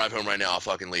 I go, I'll drive home right now. I'll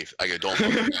fucking leave. I go, don't.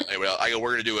 I go,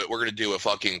 we're gonna do it. We're gonna do a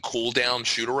fucking cool down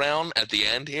shoot around at the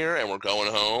end here, and we're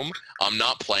going home. I'm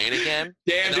not playing again.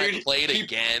 Damn, and then dude. I played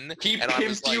again. He and I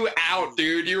was pimped like, you out,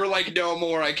 dude. You were like, no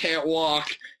more. I can't walk.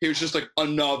 He was just like,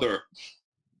 another.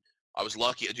 I was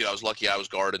lucky, dude. I was lucky I was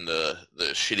guarding the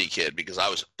shitty kid because I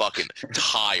was fucking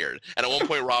tired. And at one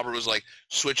point, Robert was like,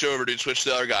 switch over, dude. Switch to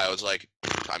the other guy. I was like,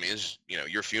 I mean, it's,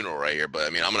 your funeral right here. But, I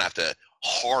mean, I'm going to have to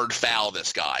hard foul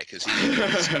this guy because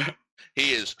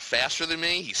he is faster than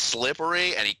me. He's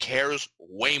slippery, and he cares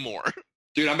way more.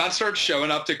 Dude, I'm about to start showing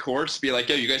up to courts, be like,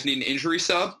 yo, you guys need an injury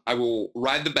sub? I will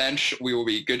ride the bench. We will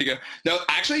be good to go. No,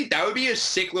 actually, that would be a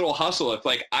sick little hustle if,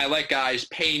 like, I let guys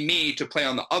pay me to play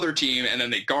on the other team, and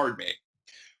then they guard me.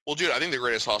 Well, dude, I think the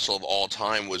greatest hustle of all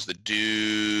time was the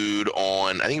dude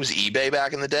on, I think it was eBay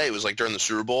back in the day. It was, like, during the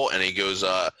Super Bowl, and he goes,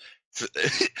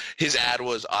 his ad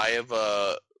was, I have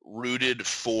rooted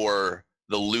for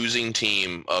the losing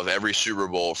team of every Super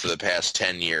Bowl for the past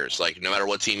 10 years. Like, no matter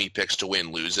what team he picks to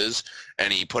win loses.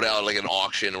 And he put out, like, an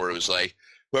auction where it was like,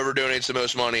 whoever donates the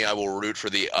most money, I will root for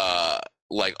the,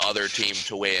 other team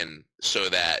to win so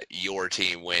that your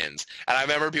team wins. And I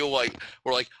remember people,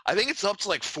 were like, I think it's up to,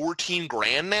 like, 14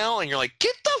 grand now. And you're like,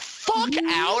 get the fuck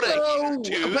out of here,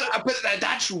 dude. But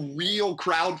that's real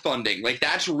crowdfunding. Like,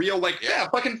 that's real, like, yeah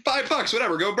fucking $5,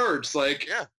 whatever, go Birds. Like,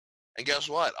 yeah. And guess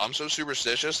what? I'm so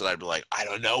superstitious that I'd be like, I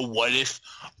don't know, what if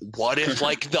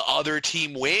like the other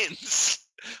team wins?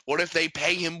 What if they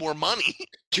pay him more money?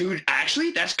 Dude, actually,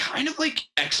 that's kind of like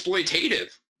exploitative.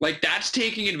 Like, that's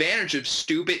taking advantage of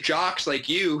stupid jocks like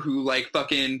you who like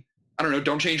fucking, I don't know,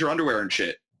 don't change your underwear and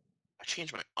shit. I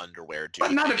change my underwear, dude.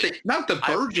 But not if the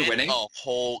Birds are winning. A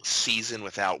whole season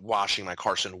without washing my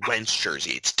Carson Wentz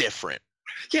jersey. It's different.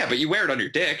 Yeah, but you wear it on your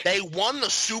dick. They won the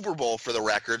Super Bowl for the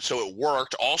record, so it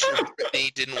worked. Also, they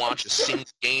didn't watch a single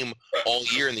game all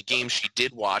year, and the game she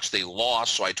did watch, they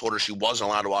lost, so I told her she wasn't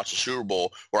allowed to watch the Super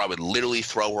Bowl, or I would literally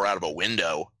throw her out of a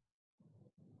window.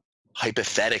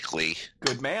 Hypothetically.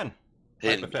 Good man.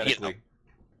 And, Hypothetically.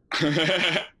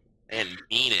 And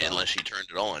mean it unless she turned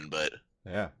it on, but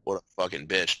Yeah. what a fucking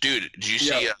bitch. Dude, did you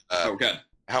see good.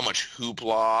 how much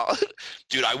hoopla?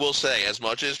 Dude, I will say, as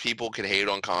much as people can hate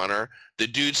on Connor, the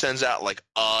dude sends out like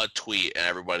a tweet and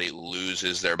everybody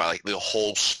loses their mind. Like the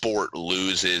whole sport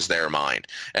loses their mind.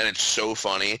 And it's so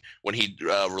funny when he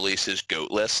released his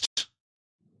GOAT list.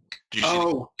 Did you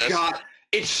see this? God.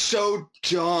 It's so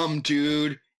dumb,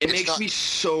 dude. It makes me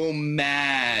so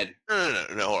mad. No,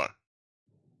 hold on.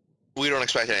 We don't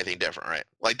expect anything different, right?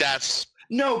 Like that's...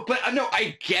 No, but no,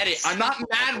 I get it. I'm not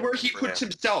mad where he puts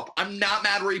himself.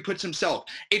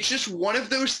 It's just one of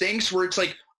those things where it's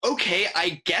like, okay,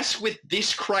 I guess with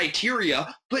this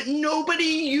criteria, but nobody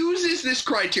uses this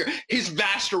criteria. His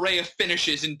vast array of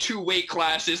finishes in 2 weight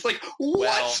classes. Like, what?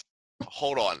 Well,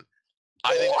 hold on.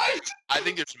 I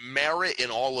think there's merit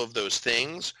in all of those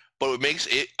things, but it makes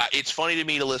it's funny to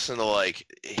me to listen to like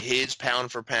his pound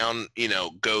for pound,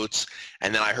 GOATs,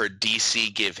 and then I heard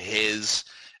DC give his.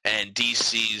 And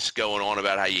DC's going on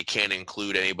about how you can't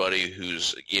include anybody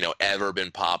who's, ever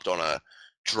been popped on a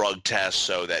drug test,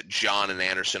 so that John and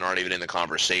Anderson aren't even in the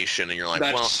conversation. And you're like,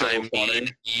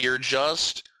 you're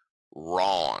just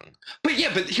wrong. But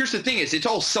here's the thing is it's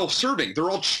all self-serving.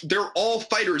 They're all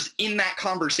fighters in that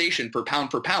conversation for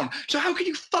pound. So how can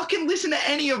you fucking listen to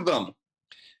any of them?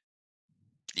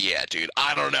 Yeah, dude.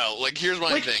 I don't know. Like, here's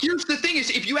my thing. Here's the thing is,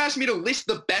 if you ask me to list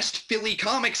the best Philly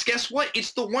comics, guess what?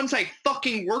 It's the ones I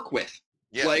fucking work with.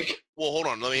 Yeah. Well, hold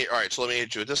on. Let me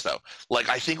hit you with this, though. Like,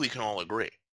 I think we can all agree.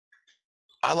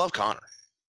 I love Connor.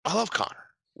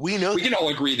 We can all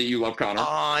agree that you love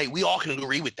Connor. We all can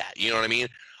agree with that. You know what I mean?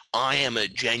 I am a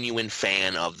genuine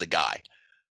fan of the guy.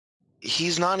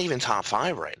 He's not even top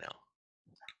 5 right now.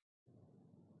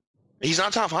 He's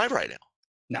not top 5 right now.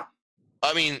 No.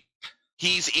 I mean...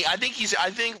 I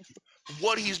think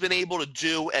what he's been able to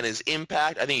do and his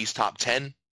impact, I think he's top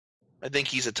 10. I think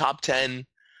he's a top 10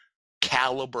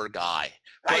 caliber guy.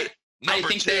 But number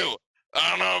 2, I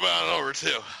don't know about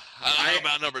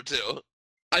number 2.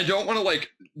 I don't want to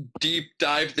like deep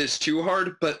dive this too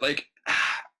hard, but like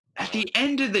at the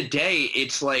end of the day,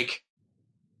 it's like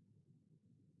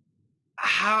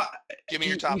how give me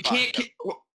your top 5.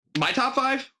 My top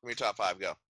 5? Give me your top 5,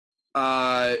 go.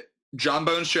 John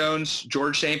Bones Jones,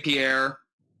 George St. Pierre,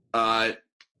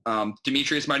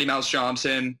 Demetrius Mighty Mouse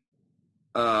Johnson,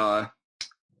 Fedor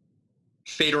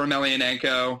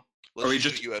Emelianenko. Let's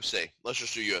just do UFC. Let's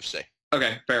just do UFC.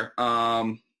 Okay, fair.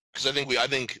 Because I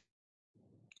think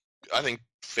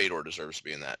Fedor deserves to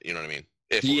be in that. You know what I mean?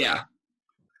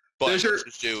 But let's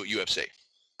just do UFC.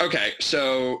 Okay,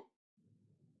 so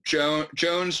Jones,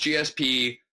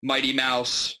 GSP, Mighty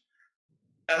Mouse.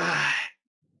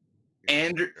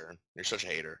 You're such a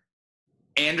hater.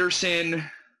 Anderson.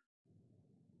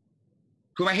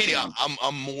 Who am I hating on?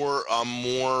 I'm more.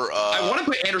 I want to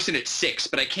put Anderson at 6,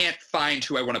 but I can't find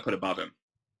who I want to put above him.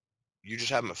 You just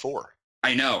have him at 4.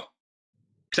 I know.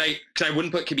 Because I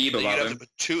wouldn't put Khabib above him. Then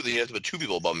you have to put 2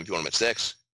 people above him if you want him at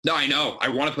 6. No, I know. I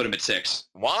want to put him at 6.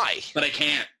 Why? But I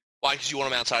can't. Why? Because you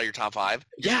want him outside of your top 5?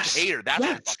 Yes. You're a hater. That's what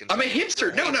I'm fucking saying. I'm a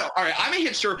hipster. No. All right, I'm a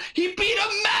hipster. He beat a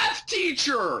math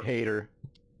teacher. Hater.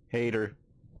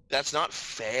 That's not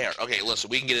fair. Okay, listen,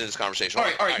 we can get into this conversation. All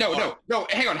right. No.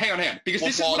 Hang on. Because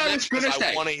this is what I was going to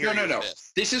say. No.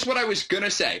 This is what I was going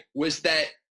to say, was that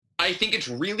I think it's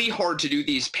really hard to do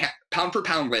these pound for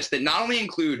pound lists that not only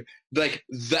include like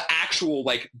the actual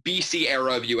like BC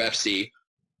era of UFC,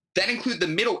 that include the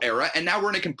middle era, and now we're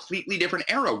in a completely different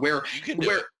era where you can do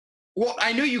it. Well,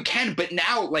 I know you can, but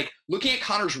now, like, looking at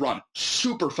Connor's run,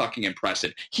 super fucking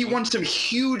impressive. He won some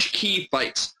huge key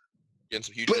fights.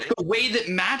 But the way that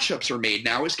matchups are made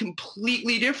now is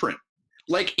completely different.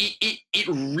 Like, it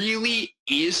really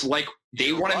is like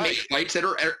they want to make fights that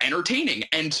are entertaining.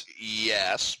 And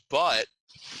yes, but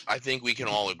I think we can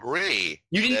all agree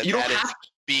you don't have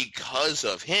because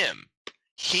of him.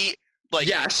 Like,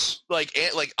 yes. Like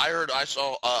I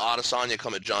saw Adesanya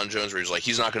come at John Jones where he's like,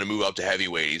 he's not going to move up to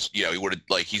heavyweight.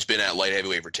 He's been at light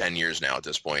heavyweight for 10 years now at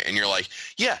this point. And you're like,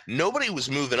 yeah, nobody was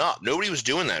moving up. Nobody was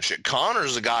doing that shit.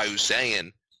 Connor's the guy who's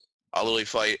saying, I'll literally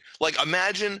fight. Like,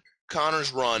 imagine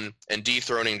Connor's run and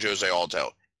dethroning Jose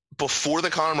Aldo. Before the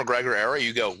Conor McGregor era,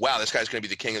 you go, wow, this guy's going to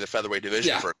be the king of the featherweight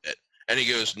division for a bit. And he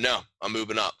goes, no, I'm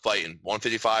moving up, fighting.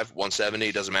 155, 170,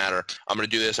 it doesn't matter. I'm going to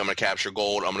do this. I'm going to capture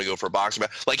gold. I'm going to go for a boxing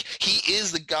match. Like, he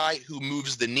is the guy who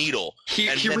moves the needle. He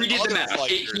redid the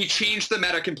meta. He changed the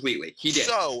meta completely. He did.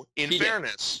 So, in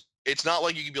fairness, it's not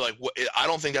like you can be like, I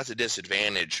don't think that's a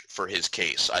disadvantage for his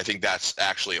case. I think that's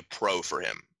actually a pro for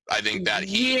him. I think that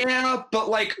Yeah, but,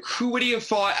 like, who would he have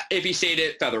fought if he stayed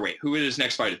at featherweight? Who would his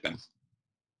next fight have been?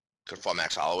 Could have fought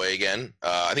Max Holloway again.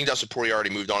 I think Dustin Poirier already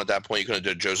moved on at that point. You could have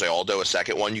done Jose Aldo a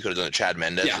second one. You could have done a Chad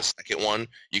Mendez a second one.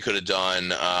 You could have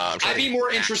done. I'd be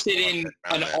more interested in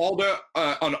an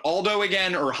Aldo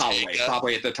again or Holloway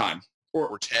probably at the time. Or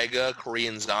Ortega,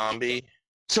 Korean Zombie.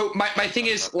 So my thing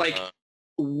is like,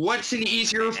 what's an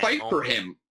easier fight for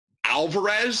him?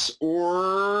 Alvarez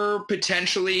or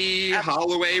potentially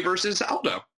Holloway versus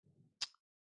Aldo?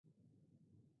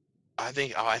 I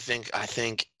think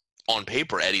on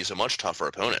paper, Eddie's a much tougher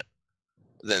opponent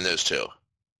than those two.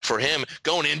 For him,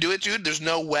 going into it, dude, there's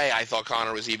no way I thought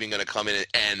Conor was even going to come in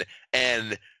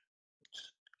and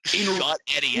shut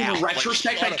Eddie out. In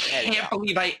retrospect, I can't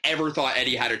believe I ever thought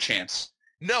Eddie had a chance.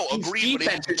 No, agreed. His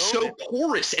defense is so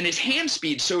porous and his hand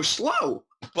speed so slow.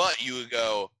 But you would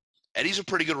go, Eddie's a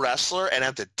pretty good wrestler, and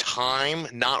at the time,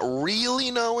 not really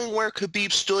knowing where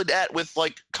Khabib stood at with,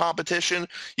 like, competition,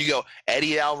 you go,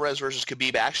 Eddie Alvarez versus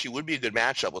Khabib actually would be a good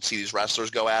matchup. Let's see these wrestlers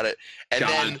go at it. And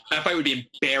then that fight would be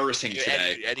embarrassing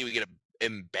today. Eddie would get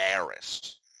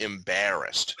embarrassed.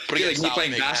 But like me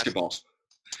playing basketball.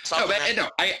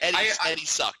 Eddie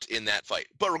sucked in that fight.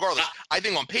 But regardless, I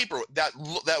think on paper, that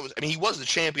was, I mean, he was the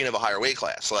champion of a higher weight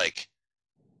class. Like,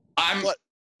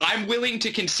 I'm willing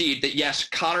to concede that, yes,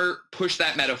 Conor pushed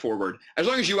that meta forward. As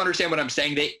long as you understand what I'm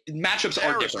saying, matchups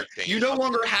are different. You no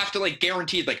longer have to, like,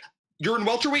 guarantee, like, you're in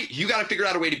welterweight, you got to figure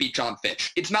out a way to beat John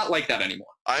Fitch. It's not like that anymore.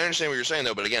 I understand what you're saying,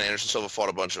 though, but again, Anderson Silva fought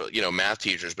a bunch of, math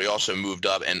teachers, but he also moved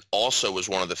up and also was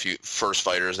one of the first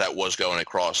fighters that was going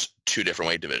across two different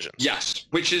weight divisions. Yes,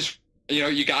 which is,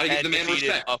 you got to give the man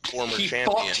respect. A former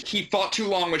champion. He fought too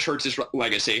long, which hurts his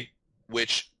legacy.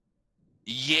 Which...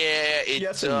 Yeah, it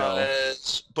does. No.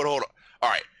 But hold on. All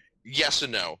right. Yes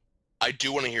and no. I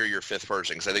do want to hear your fifth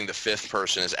person because I think the fifth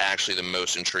person is actually the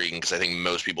most intriguing because I think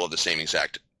most people have the same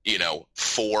exact,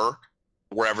 four.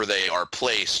 Wherever they are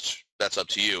placed, that's up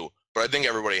to you. But I think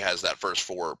everybody has that first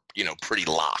four, pretty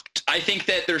locked. I think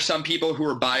that there's some people who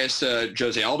are biased to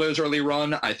Jose Aldo's early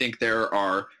run. I think there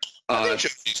are... I think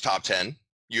Jose's top 10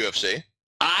 UFC.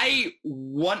 I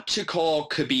want to call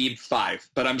Khabib 5,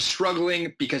 but I'm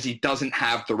struggling because he doesn't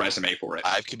have the resume for it. I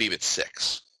have Khabib at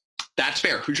 6. That's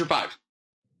fair. Who's your 5?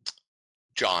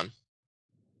 John.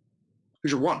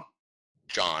 Who's your 1?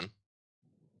 John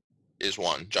is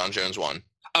 1. John Jones 1.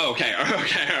 Oh, okay. All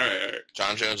right.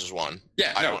 John Jones is 1.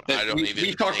 Yeah,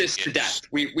 we've talked this to death.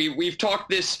 We've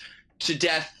talked this to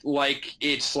death like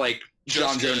it's like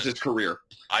John Jones's career.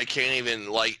 I can't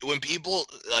even, when people,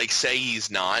 say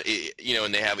he's not,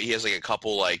 and he has, a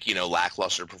couple,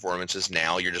 lackluster performances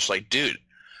now, you're just like, dude,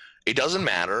 it doesn't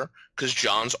matter because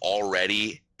John's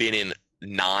already been in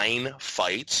 9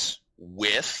 fights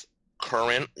with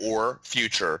current or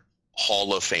future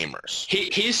Hall of Famers.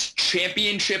 His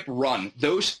championship run,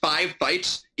 those 5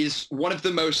 fights, is one of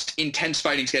the most intense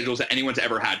fighting schedules that anyone's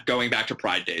ever had, going back to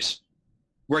Pride days,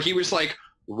 where he was like,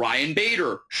 Ryan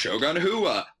Bader, Shogun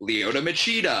Rua, Lyoto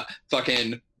Machida,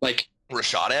 fucking,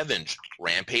 Rashad Evans,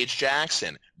 Rampage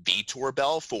Jackson, Vitor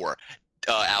Belfort,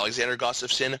 Alexander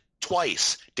Gustafsson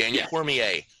twice, Daniel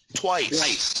Cormier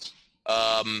twice.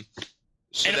 And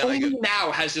only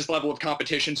now has this level of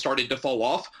competition started to fall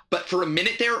off, but for a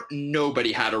minute there,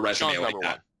 nobody had a resume like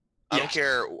that. I don't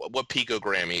care what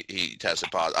picogram he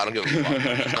tested positive. I don't give a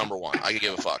fuck. He's number 1. I can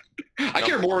give a fuck. I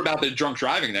care more about the drunk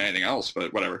driving than anything else,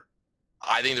 but whatever.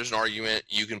 I think there's an argument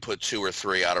you can put 2 or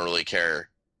 3. I don't really care.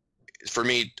 For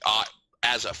me,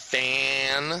 as a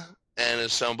fan and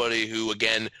as somebody who,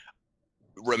 again,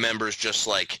 remembers just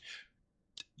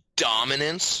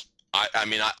dominance, I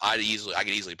could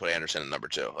easily put Anderson at number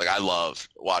 2. I love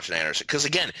watching Anderson because,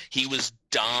 again, he was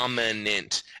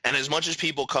dominant. And as much as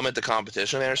people come at the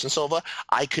competition of Anderson Silva,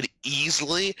 I could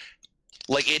easily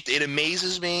it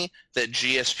amazes me that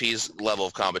GSP's level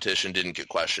of competition didn't get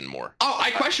questioned more. Oh,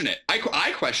 I question it. I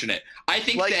question it. I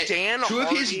think that Dan 2 of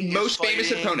his most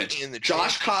famous opponents,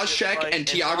 Josh Koscheck and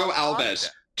Thiago Alves,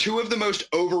 two of the most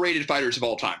overrated fighters of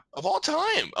all time. Of all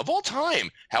time.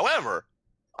 However,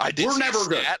 We're never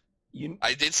good.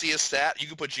 I did see a stat. You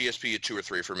could put GSP at 2 or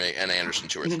 3 for me, and Anderson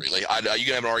 2 or 3. Like, you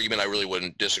can have an argument. I really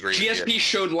wouldn't disagree. GSP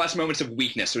showed less moments of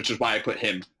weakness, which is why I put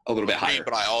him a little bit higher.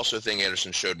 But I also think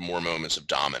Anderson showed more moments of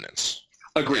dominance.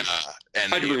 Agreed.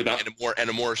 And I agree with that. In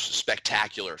a more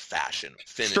spectacular fashion.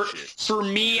 Finishes. For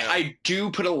me, I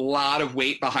do put a lot of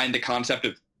weight behind the concept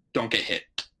of don't get hit.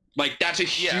 Like, that's a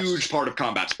huge part of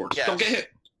combat sports. Yes. Don't get hit.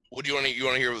 Would you want to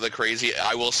hear the crazy?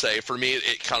 I will say, for me,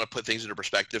 it kind of put things into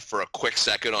perspective for a quick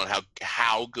second on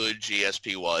how good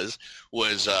GSP was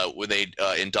when they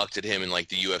inducted him in like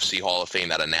the UFC Hall of Fame,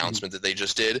 that announcement that they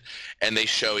just did, and they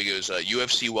show he goes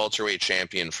UFC welterweight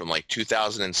champion from like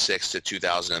 2006 to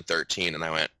 2013, and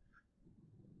I went,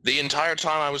 the entire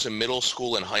time I was in middle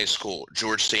school and high school,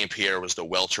 George St. Pierre was the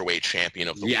welterweight champion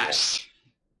of the world. Yes.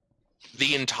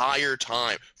 The entire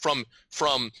time, from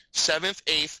 7th,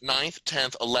 8th, 9th,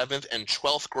 10th, 11th, and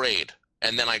 12th grade.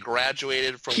 And then I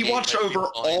graduated from... He watched over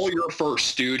all your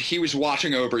firsts, dude. He was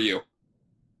watching over you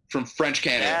from French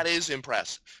Canada. That is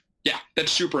impressive. Yeah,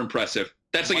 that's super impressive.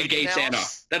 That's like Mighty a gay Mouse, Santa.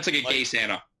 That's like a gay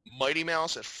Santa. Mighty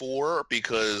Mouse at 4,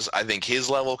 because I think his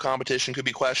level of competition could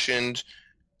be questioned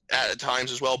at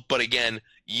times as well. But again,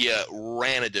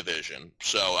 ran a division.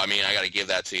 So, I mean, I got to give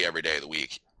that to you every day of the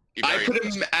week. I put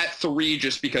him at 3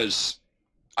 just because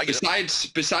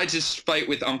besides his fight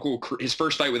with his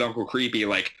first fight with Uncle Creepy,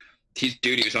 like he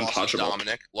was untouchable.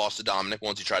 Lost to Dominic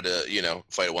once he tried to,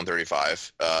 fight at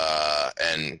 135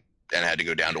 and had to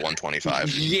go down to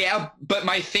 125. Yeah, but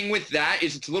my thing with that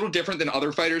is it's a little different than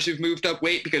other fighters who've moved up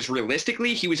weight, because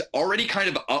realistically, he was already kind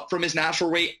of up from his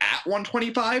natural weight at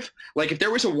 125. Like if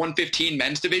there was a 115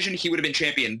 men's division, he would have been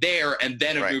champion there and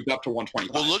then have moved up to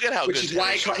 125. Well, look at how which is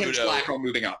why I cut him slack on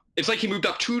moving up. It's like he moved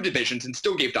up 2 divisions and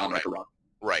still gave Dominic a run.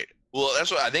 Right. Well,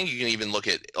 that's what I think. You can even look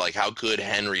at like how good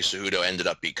Henry Cejudo ended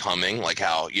up becoming, like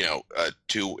how, very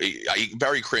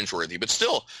cringeworthy, but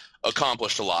still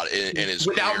accomplished a lot in his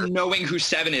Without career. Knowing who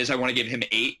 7 is, I want to give him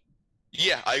 8.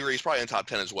 Yeah, I agree. He's probably in the top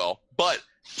 10 as well. But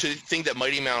to think that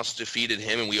Mighty Mouse defeated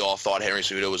him and we all thought Henry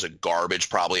Cejudo was a garbage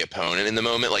probably opponent in the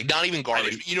moment, like not even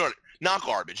garbage, not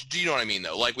garbage. Do you know what I mean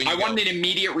though? Like when I wanted an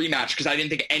immediate rematch because I didn't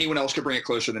think anyone else could bring it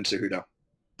closer than Cejudo.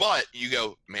 But you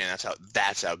go, man,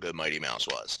 that's how good Mighty Mouse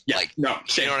was. Yeah, like, no,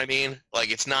 you know what I mean?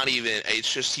 Like it's not even.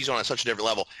 It's just he's on such a different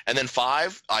level. And then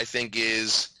 5, I think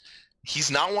he's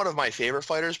not one of my favorite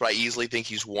fighters, but I easily think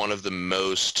he's one of the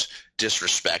most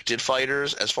disrespected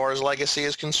fighters as far as legacy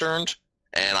is concerned.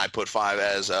 And I put 5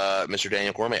 as Mr.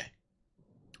 Daniel Cormier.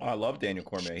 Oh, I love Daniel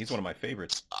Cormier. He's one of my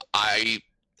favorites. I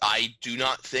do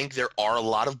not think there are a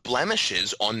lot of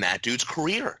blemishes on that dude's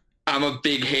career. I'm a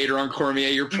big hater on Cormier.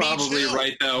 You're probably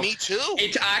right, though. Me too.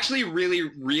 It's actually really,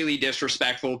 really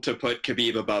disrespectful to put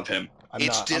Khabib above him. I'm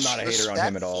not a hater on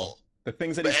him at all. The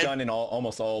things that he's done in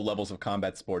almost all levels of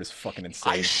combat sport is fucking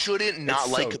insane. I shouldn't not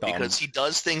like it because he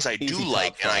does things I do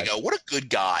like, and I go, what a good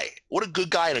guy. What a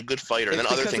good guy and a good fighter. And then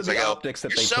other things I go, you're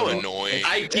so annoying.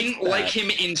 I didn't like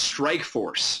him in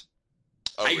Strikeforce.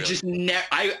 Oh, really? I just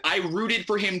I rooted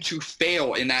for him to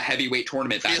fail in that heavyweight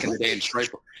tournament back in the day in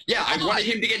Strikeforce. Yeah, I wanted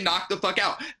him to get knocked the fuck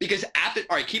out because all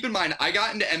right, keep in mind, I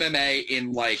got into MMA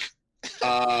in like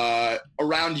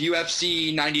around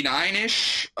UFC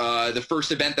 99-ish. The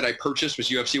first event that I purchased was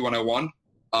UFC 101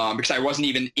 because I wasn't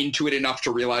even into it enough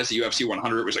to realize the UFC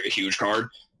 100 was like a huge card.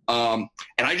 And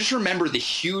I just remember the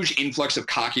huge influx of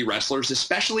cocky wrestlers,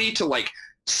 especially to like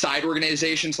side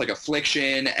organizations like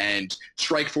Affliction and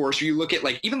Strikeforce. You look at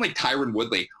like even like Tyron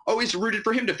Woodley, always rooted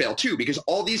for him to fail too, because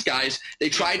all these guys, they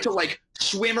tried to like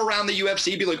swim around the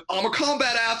UFC, be like, I'm a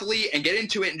combat athlete, and get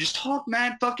into it and just talk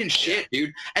mad fucking shit,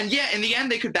 dude. And yeah, in the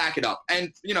end, they could back it up.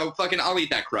 And, fucking I'll eat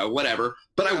that crow, whatever.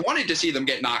 But I wanted to see them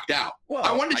get knocked out. Well,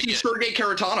 I wanted to see Sergey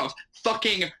Karatanov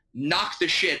fucking knock the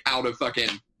shit out of fucking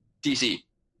DC.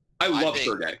 I love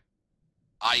Sergey.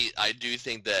 I do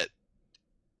think that,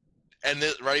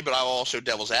 but I'm also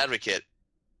devil's advocate.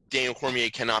 Daniel Cormier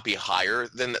cannot be higher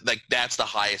than, like, that's the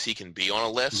highest he can be on a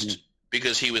list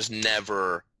because he was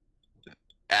never,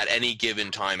 at any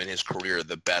given time in his career,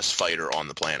 the best fighter on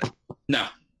the planet. No.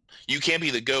 You can't be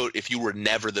the GOAT if you were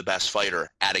never the best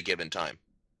fighter at a given time.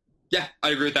 Yeah, I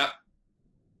agree with that.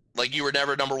 Like, you were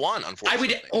never number one,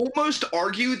 unfortunately. I would almost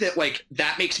argue that, like,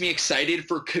 that makes me excited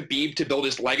for Khabib to build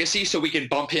his legacy so we can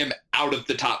bump him out of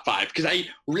the top 5. Because I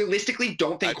realistically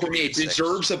don't think Cormier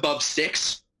deserves above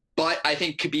 6, but I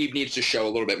think Khabib needs to show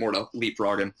a little bit more to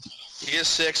leapfrog him. He is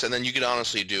 6, and then you could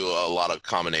honestly do a lot of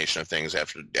combination of things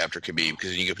after Khabib,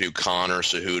 because you could do Conor,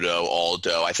 Cejudo,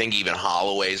 Aldo. I think even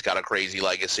Holloway's got a crazy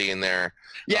legacy in there.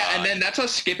 Yeah, and then that's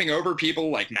us skipping over people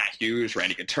like Matt Hughes,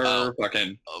 Randy Couture,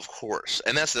 fucking. Of course,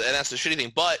 and that's the shitty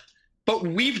thing. But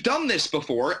we've done this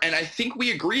before, and I think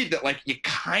we agreed that like you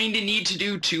kind of need to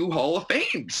do 2 Hall of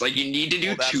Fames. Like you need to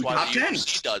do 2 top 10s.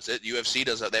 UFC does it. UFC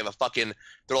does it. They have a fucking.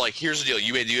 They're like, here's the deal.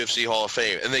 You made the UFC Hall of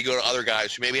Fame, and they go to other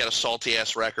guys who maybe had a salty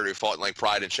ass record who fought in like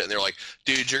Pride and shit, and they're like,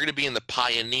 dude, you're gonna be in the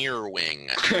pioneer wing.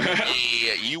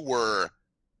 You were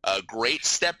a great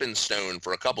stepping stone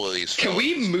for a couple of these. Can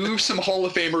we move some Hall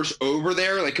of Famers over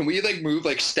there? Like, can we like move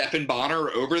like Stephan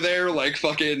Bonner over there? Like,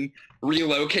 fucking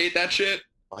relocate that shit.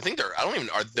 I think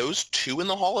are those 2 in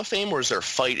the Hall of Fame, or is their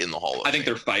fight in the Hall of Fame? I think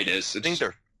their fight is. I think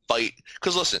their fight,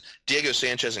 because listen, Diego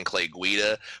Sanchez and Clay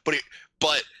Guida, but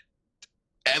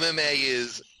MMA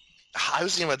is, I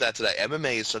was thinking about that today.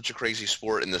 MMA is such a crazy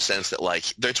sport in the sense that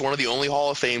like, it's one of the only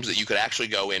Hall of Fames that you could actually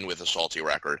go in with a salty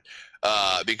record,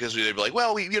 because they'd be like,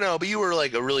 well, but you were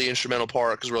like a really instrumental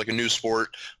part because we're like a new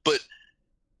sport. But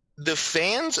the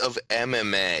fans of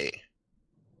MMA,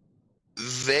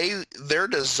 their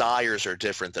desires are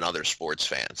different than other sports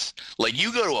fans. Like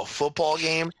you go to a football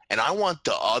game and I want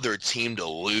the other team to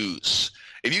lose.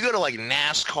 If you go to like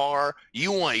NASCAR,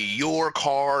 you want your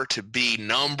car to be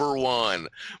number 1.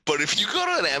 But if you go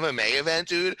to an MMA event,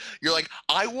 dude, you're like,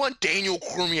 I want Daniel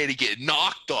Cormier to get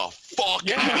knocked the fuck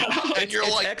out. And you're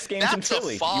like, X Games in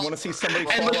Philly. You want to see somebody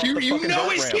fall and off the you know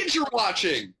dirt his ramp. kids are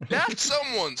watching. That's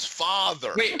someone's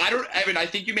father. Wait, Evan, I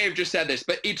think you may have just said this,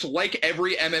 but it's like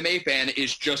every MMA fan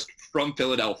is just from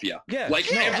Philadelphia. Yeah.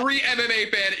 Like every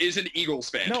MMA fan is an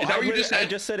Eagles fan. No, is that what you just said? I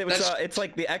just said it was. It's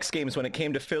like the X Games when it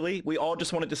came to Philly. We all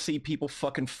just wanted to see people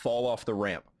fucking fall off the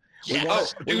ramp. Yeah.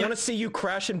 We want to see you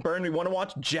crash and burn. We want to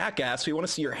watch Jackass. We want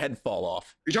to see your head fall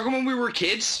off. You're talking when we were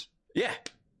kids? Yeah.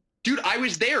 Dude, I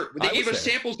was there. They gave us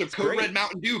there. samples of Code Red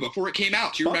Mountain Dew before it came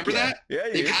out. Do you remember that? Yeah,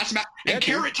 They passed them out. And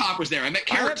Carrot Top was there. I met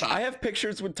Carrot Top. I have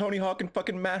pictures with Tony Hawk and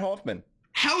fucking Matt Hoffman.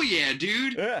 Hell yeah,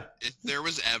 dude. Yeah. If there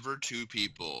was ever 2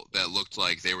 people that looked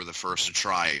like they were the first to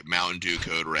try Mountain Dew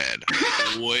Code Red,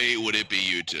 boy, would it be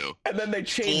you 2. And then they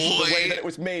changed the way that it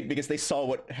was made because they saw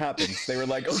what happened. They were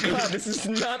like, oh god, this is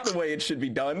not the way it should be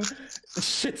done.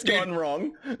 Shit's gone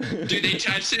wrong. Dude, they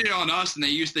tested it on us and they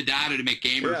used the data to make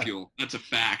gamer fuel. That's a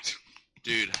fact.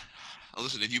 Dude,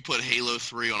 listen, if you put Halo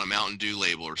 3 on a Mountain Dew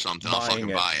label or something, I'll fucking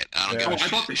buy it. I don't give a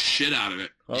shit. I bought the shit out of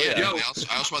it. Oh,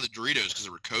 I also bought the Doritos because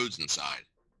there were codes inside.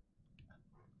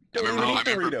 I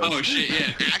remember. Doritos. Oh shit,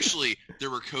 yeah. Actually, there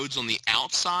were codes on the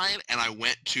outside, and I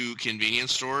went to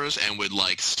convenience stores and would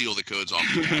like steal the codes off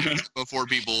the before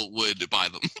people would buy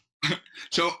them.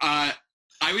 So, I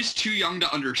was too young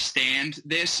to understand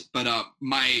this, but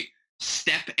my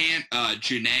step aunt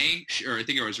Janae, or I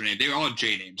think it was her name. They all had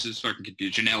J names. It's fucking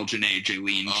confused. Janelle, Janae,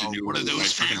 Jaylene, Janelle. One of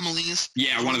those like, families.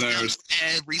 Yeah, one of those.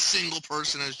 Every single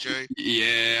person has J.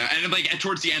 Yeah, and like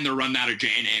towards the end, they're running out of J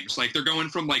names. Like they're going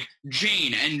from like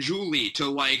Jane and Julie to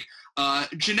like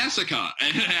Janessica.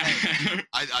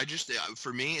 I just,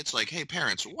 for me, it's like, hey,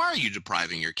 parents, why are you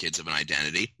depriving your kids of an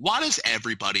identity? Why does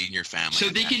everybody in your family? So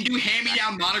they can do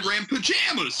hand-me-down monogram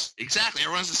pajamas. Exactly.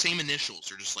 Everyone has the same initials.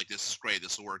 They're just like, this is great.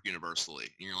 This will work universally.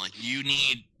 And you're like,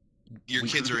 your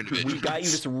kids are individuals. We got you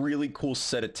this really cool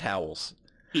set of towels.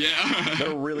 Yeah.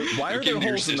 They're really. Why are there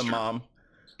holes in the mom?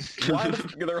 Why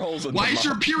are there holes in the mom? Why is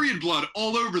there period blood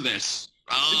all over this?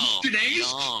 Oh,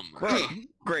 Janae's? Right.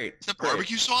 Great. Is that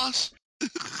barbecue sauce?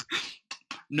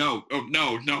 No. Oh,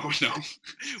 no.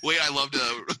 Wait, I loved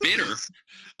bitter.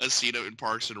 A scene in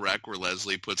Parks and Rec where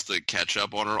Leslie puts the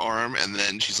ketchup on her arm, and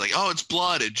then she's like, "Oh, it's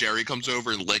blood," and Jerry comes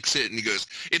over and licks it, and he goes,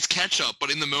 "It's ketchup," but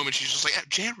in the moment she's just like,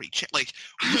 Jerry, like,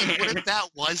 what if that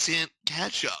wasn't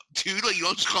ketchup, dude? Like, you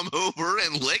don't just come over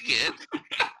and lick it.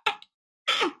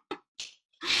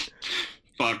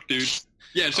 Fuck, dude.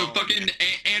 Yeah, so fucking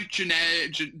Aunt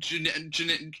Jeanette,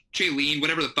 Jaylene,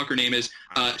 whatever the fuck her name is.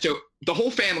 So the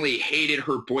whole family hated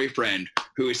her boyfriend,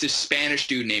 who is this Spanish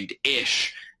dude named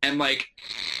Ish. And, like,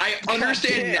 I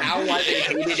understand now why they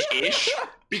hated Ish,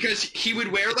 because he would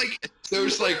wear, like,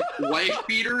 those, like, wife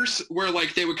beaters where,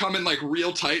 like, they would come in, like,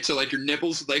 real tight, so, like, your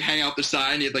nipples would, like, hang out the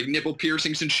side, and he had, like, nipple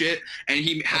piercings and shit. And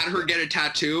he had her get a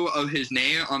tattoo of his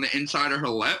name on the inside of her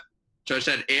lip. So it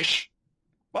said Ish.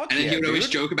 Fuck and then he would always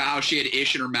dude. joke about how she had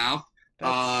Ish in her mouth.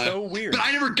 That's so weird. But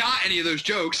I never got any of those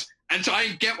jokes, and so I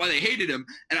didn't get why they hated him.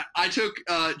 And I took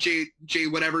Jay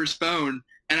whatever's phone,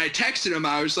 and I texted him.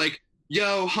 I was like,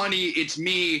 "Yo, honey, it's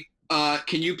me.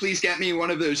 Can you please get me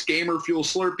one of those Gamer Fuel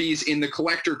Slurpees in the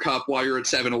collector cup while you're at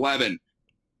 7-Eleven?"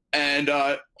 And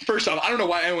first off, I don't know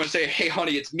why anyone would say, "Hey,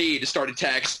 honey, it's me," to start a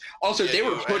text. Also, they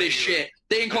were hood as shit.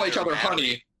 They didn't call each other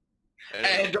honey.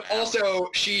 And also,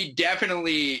 she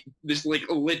definitely, this like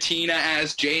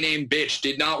Latina-ass J-name bitch,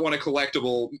 did not want a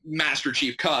collectible Master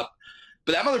Chief cup.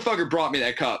 But that motherfucker brought me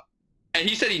that cup. And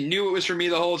he said he knew it was for me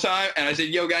the whole time. And I said,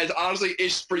 yo, guys, honestly,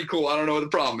 Ish's pretty cool. I don't know what the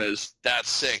problem is. That's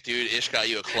sick, dude. Ish got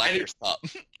you a collector's cup.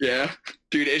 Yeah.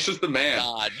 Dude, Ish was the man.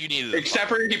 God, you needed Except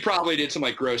for he probably did some,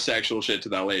 like, gross sexual shit to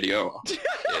that lady. Oh. Yeah,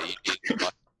 you needed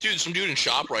dude, some dude in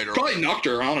ShopRite. Probably knocked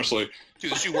her, honestly.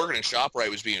 Dude, this dude working in ShopRite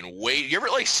was being way... You ever,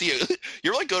 like,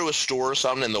 go to a store or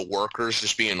something and the workers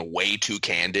just being way too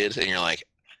candid? And you're like,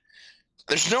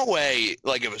 there's no way,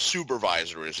 like, if a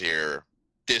supervisor was here,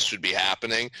 this would be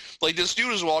happening. Like, this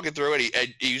dude was walking through and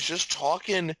he was just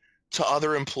talking to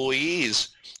other employees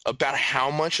about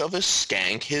how much of a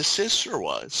skank his sister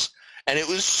was. And it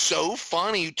was so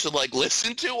funny to, like,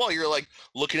 listen to while you're, like,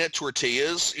 looking at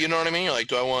tortillas. You know what I mean? You're like,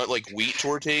 do I want, like, wheat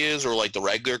tortillas or, like, the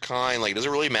regular kind? Like, does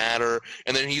it really matter?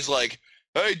 And then he's like,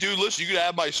 hey, dude, listen, you can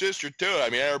have my sister, too.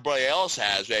 I mean, everybody else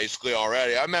has, basically,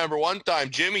 already. I remember one time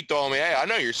Jimmy told me, hey, I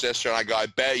know your sister. And I go, I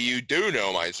bet you do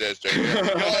know my sister.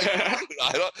 I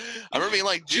remember being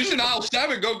like, she's in aisle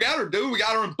 7. Go get her, dude. We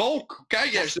got her in bulk.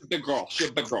 Okay? Yeah, she's a big girl. She's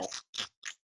a big girl.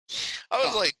 I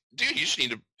was like, dude, you just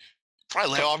need to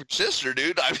probably lay off your sister,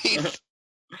 dude.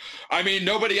 I mean,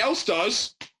 nobody else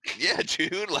does. Yeah,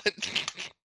 dude.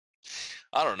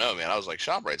 I don't know, man. I was like,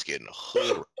 ShopRite's getting a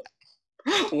hood.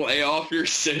 Lay off your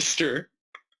sister.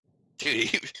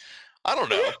 Dude, I don't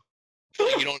know. I feel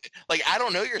like you don't, like, I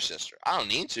don't know your sister. I don't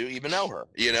need to even know her,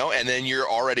 you know? And then you're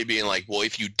already being like, well,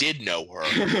 if you did know her,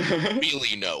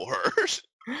 really know her.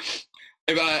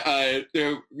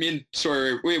 If me and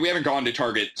Sawyer, we haven't gone to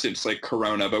Target since, like,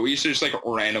 Corona, but we used to just, like,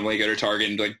 randomly go to Target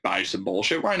and, like, buy some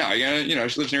bullshit. Why not? You know,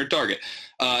 she lives near Target.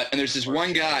 And there's this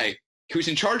one guy who's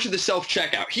in charge of the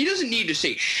self-checkout. He doesn't need to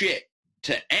say shit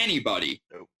to anybody.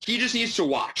 He just needs to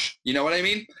watch. You know what I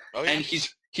mean? Oh, yeah. And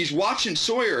he's watching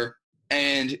Sawyer,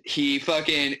 and he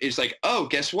fucking is like, oh,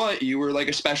 guess what? You were like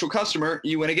a special customer.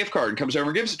 You win a gift card, and comes over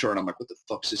and gives it to her. And I'm like, what the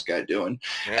fuck's this guy doing?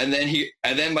 Yeah.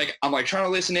 And then like I'm like trying to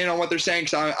listen in on what they're saying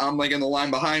because I'm like in the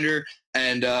line behind her,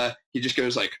 and he just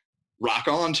goes like, rock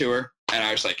on to her. And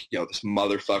I was like, yo, this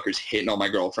motherfucker's hitting on my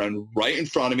girlfriend right in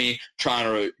front of me, trying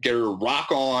to get her to rock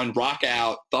on, rock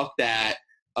out. Fuck that.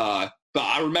 But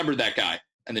I remembered that guy.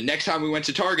 And the next time we went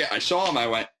to Target, I saw him. I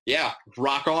went, yeah,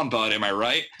 rock on, bud. Am I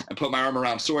right? And put my arm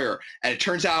around Sawyer. And it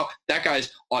turns out that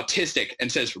guy's autistic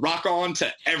and says rock on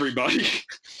to everybody.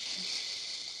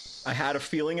 I had a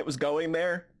feeling it was going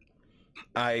there.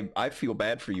 I feel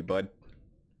bad for you, bud.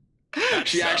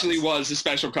 She actually was a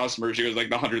special customer. She was like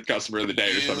the 100th customer of the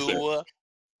day or something.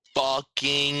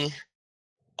 Fucking...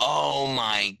 Oh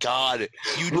my God!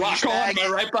 You rock on, am I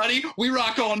right, buddy? We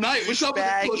rock all night. What's up?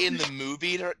 In the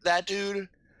movie, that dude,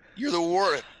 you're the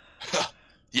worst.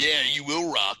 Yeah, you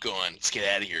will rock on. Let's get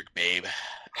out of here, babe.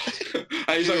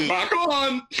 He's like, rock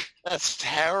on. That's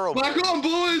terrible. Rock on,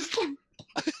 boys.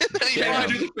 Yeah,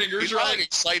 do the fingers he's right.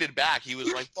 Excited back. He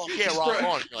was like, "Fuck yeah, rock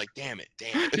on!" You're like, "Damn it."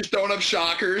 He's throwing up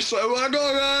shockers. So rock on,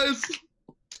 guys.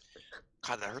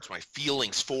 God, that hurts my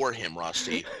feelings for him,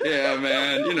 Rusty. Yeah,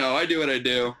 man. You know, I do what I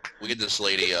do. We get this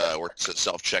lady works at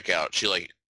self-checkout. She,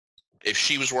 like, if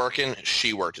she was working,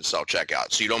 she worked at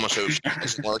self-checkout. So you'd almost hope she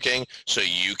was working so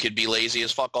you could be lazy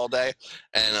as fuck all day.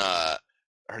 And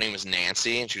her name was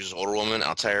Nancy, and she was an older woman.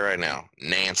 I'll tell you right now,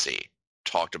 Nancy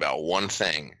talked about one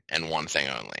thing and one thing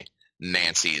only.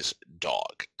 Nancy's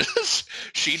dog.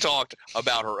 She talked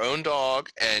about her own dog,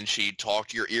 and she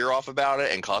talked your ear off about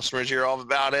it, and customers' ear off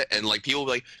about it, and like people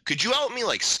would be like, could you help me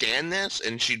like scan this?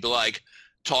 And she'd be like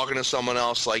talking to someone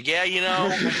else like, yeah, you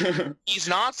know, he's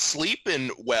not sleeping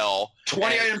well.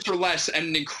 20 items or less and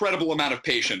an incredible amount of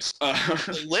patience.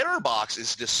 The litter box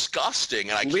is disgusting,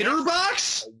 and I can't litter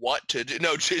box? What to do?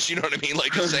 No, just, you know what I mean?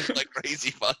 Like, just like crazy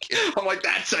fucking. I'm like,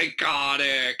 that's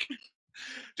iconic.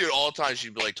 Dude, all the time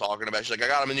she'd be like talking about, she's like, I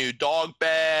got him a new dog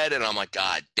bed, and I'm like,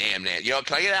 God damn, Nancy. You know,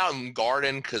 can I get out and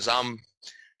garden? Because I'm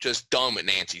just done with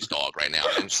Nancy's dog right now.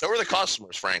 And so are the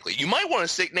customers, frankly. You might want to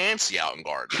stick Nancy out and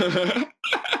garden.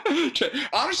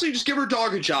 Honestly, just give her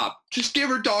dog a job. Just give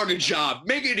her dog a job.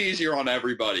 Make it easier on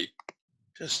everybody.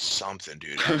 Just something,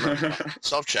 dude.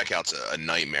 Self-checkout's a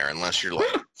nightmare unless you're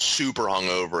like super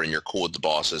hungover and you're cool with the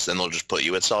bosses. Then they'll just put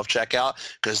you at self-checkout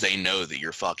because they know that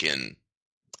you're fucking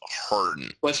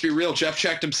hurting. Let's be real. Jeff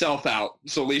checked himself out.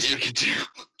 So at least we can do.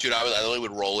 Dude, I literally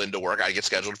would roll into work. I'd get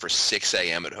scheduled for 6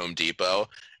 a.m. at Home Depot,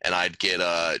 and I'd get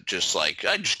I'd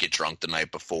just get drunk the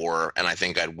night before, and I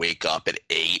think I'd wake up at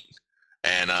 8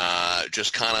 and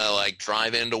just kind of like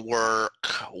drive into work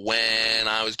when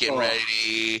I was getting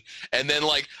ready. And then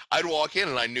like I'd walk in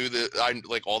and I knew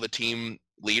that all the team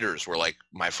leaders were like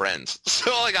my friends.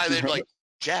 So like they'd be like,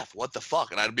 Jeff, what the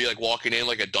fuck? And I'd be like walking in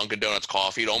like a Dunkin' Donuts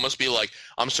coffee. It'd almost be like,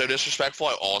 I'm so disrespectful.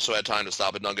 I also had time to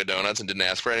stop at Dunkin' Donuts and didn't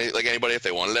ask for anybody if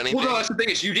they wanted anything. Well, no, that's the thing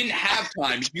is you didn't have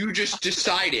time. You just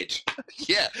decided.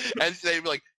 Yeah. And they'd be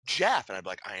like, Jeff. And I'd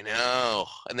be like, I know.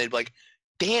 And they'd be like,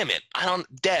 damn it.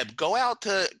 Deb, go out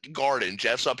to Garden.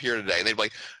 Jeff's up here today. And they'd be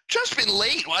like, just been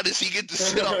late. Why does he get to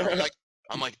sit up?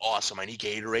 I'm like, awesome. I need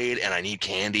Gatorade and I need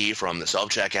candy from the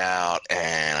self-checkout.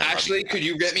 And actually, could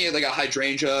you get me like a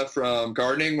hydrangea from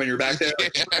gardening when you're back there?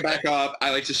 Back up.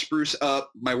 I like to spruce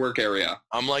up my work area.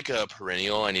 I'm like a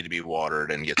perennial. I need to be watered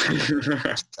and get some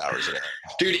hours a day.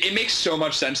 Dude, it makes so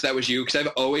much sense that was you because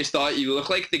I've always thought you look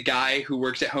like the guy who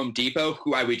works at Home Depot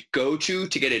who I would go to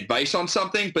get advice on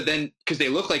something, but then because they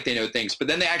look like they know things, but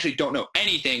then they actually don't know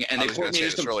anything, and they point me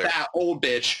to some fat old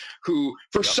bitch who,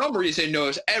 for some reason,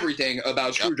 knows everything about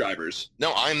screwdrivers.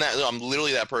 No, I'm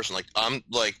literally that person. Like I'm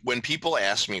like when people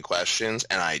ask me questions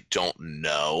and I don't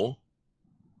know,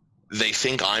 they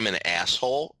think I'm an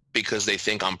asshole because they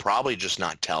think I'm probably just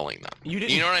not telling them. You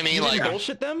know what I mean? You didn't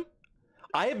bullshit them?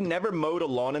 I have never mowed a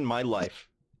lawn in my life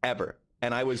ever,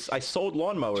 and I sold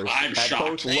lawnmowers at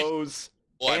both Lowe's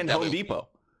and Home Depot.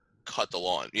 Cut the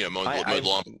lawn, mowed the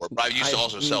lawn before. But I used to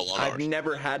also sell lawnmowers. I've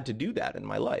never had to do that in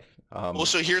my life. Well,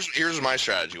 so here's my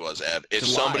strategy was, Eb. If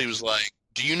somebody was like,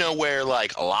 do you know where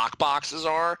like lock boxes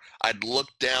are? I'd look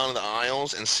down the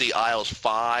aisles and see aisles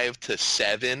 5 to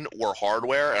 7 were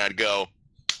hardware, and I'd go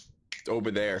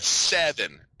over there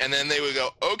 7, and then they would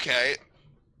go okay,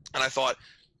 and I thought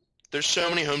there's so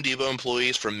many Home Depot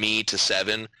employees from me to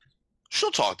 7.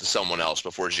 She'll talk to someone else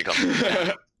before she comes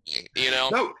back.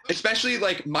 No, especially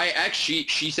like my ex, she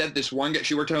said this one guy,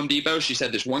 she worked at Home Depot, she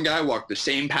said this one guy walked the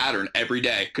same pattern every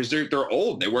day because they're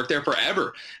old, they work there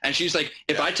forever, and she's like,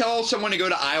 if I tell someone to go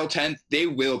to aisle 10, they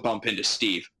will bump into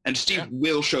Steve, and Steve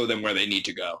will show them where they need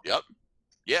to go. Yep.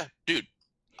 Yeah, dude.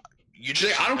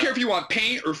 I don't care if you want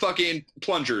paint or fucking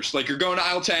plungers, like you're going to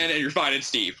aisle 10 and you're finding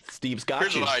Steve. Steve's got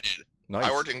Here's what I did. Nice.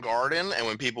 I worked in garden, and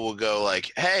when people would go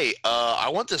like, hey, I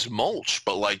want this mulch,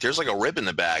 but like there's like a rip in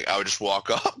the bag, I would just walk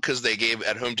up because they gave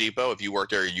at Home Depot, if you work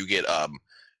there, you get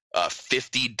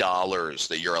 $50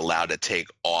 that you're allowed to take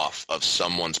off of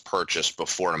someone's purchase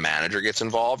before a manager gets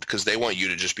involved because they want you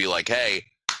to just be like, hey,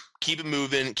 keep it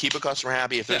moving, keep a customer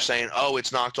happy. If they're saying, oh,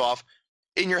 it's knocked off,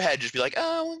 in your head, just be like,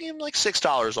 oh, we'll give him like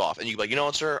 $6 off. And you'd be like, you know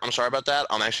what, sir? I'm sorry about that.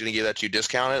 I'm actually going to give that to you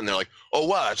discounted. And they're like, oh,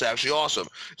 wow, that's actually awesome.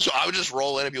 So I would just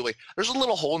roll in and be like, there's a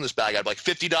little hole in this bag. I'd be like,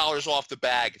 $50 off the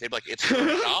bag. They'd be like, it's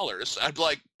 $30. I'd be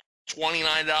like,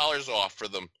 $29 off for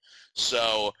them.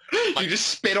 So you just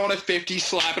spit on a 50,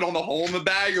 slap it on the hole in the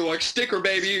bag. You're like, sticker,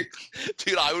 baby.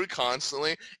 Dude, I would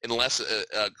constantly, unless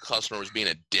a customer was being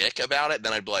a dick about it,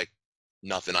 then I'd be like,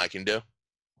 nothing I can do.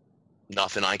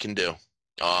 Nothing I can do.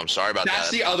 Oh, I'm sorry about that. That's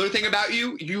the other thing about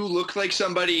you. You look like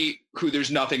somebody who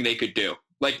there's nothing they could do.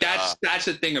 Like that's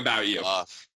the thing about you.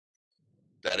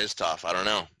 That is tough. I don't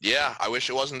know. Yeah, I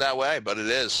wish it wasn't that way, but it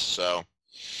is. So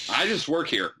I just work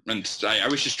here, and I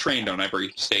was just trained on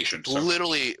every station. So.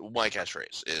 Literally, my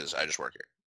catchphrase is I just work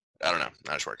here. I don't know.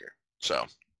 I just work here. So,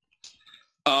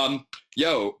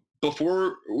 yo,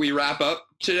 before we wrap up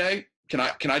today, can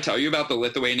I tell you about the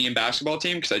Lithuanian basketball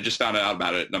team? Because I just found out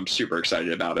about it, and I'm super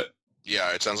excited about it.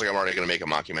 Yeah, it sounds like I'm already going to make a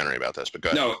mockumentary about this, but go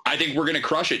ahead. No, I think we're going to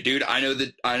crush it, dude. I know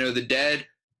the Dead.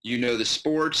 You know the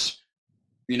sports.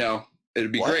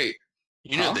 It'd be great.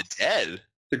 You know the Dead?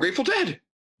 The Grateful Dead.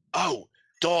 Oh,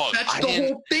 dog. That's the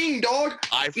whole thing, dog.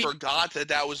 I forgot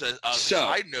that was a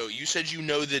side note. You said you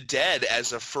know the Dead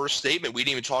as a first statement. We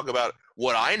didn't even talk about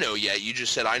what I know yet. You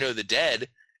just said I know the Dead.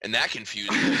 And that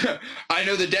confused me. I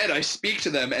know the Dead. I speak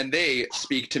to them, and they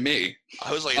speak to me.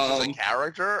 I was like, is this a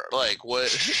character? Like,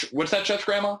 what? What's that, Chef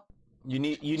Grandma? You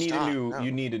need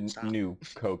a new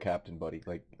co-captain, buddy.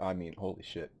 Like, I mean, holy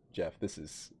shit, Jeff. This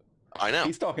is. I know.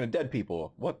 He's talking to dead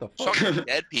people. What the fuck? Talking to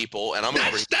dead people, and I'm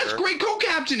that's great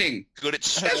co-captaining. Good at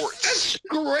sports. That's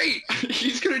great.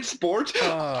 He's good at sports.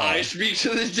 I speak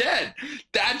to the dead.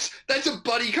 That's a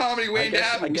buddy comedy waiting to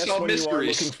happen. I guess when you are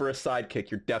looking for a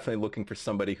sidekick, you're definitely looking for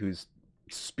somebody who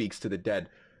speaks to the dead.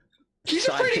 He's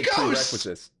afraid of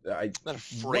ghosts. I'm not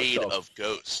afraid of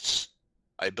ghosts.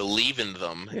 I believe in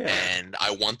them, and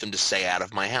I want them to stay out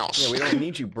of my house. Yeah, we don't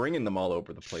need you bringing them all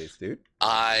over the place, dude.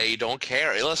 I don't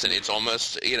care. Listen, it's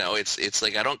almost, it's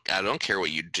like I don't care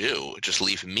what you do. Just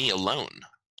leave me alone.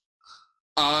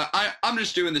 I'm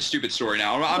just doing the stupid story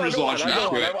now. I'm just launching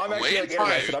into it. I'm actually Wait,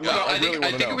 interested. I think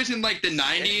know. it was in like the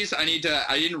 90s. I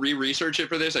didn't re-research it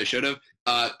for this. I should have.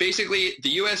 Basically,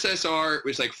 the USSR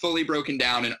was like fully broken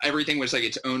down and everything was like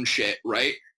its own shit,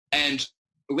 right? And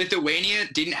Lithuania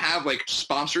didn't have like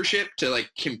sponsorship to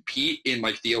like compete in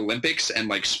like the Olympics and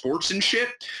like sports and shit.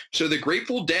 So the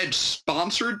Grateful Dead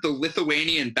sponsored the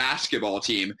Lithuanian basketball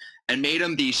team and made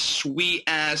them these sweet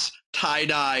ass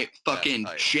tie-dye fucking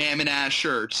jamming ass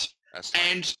shirts.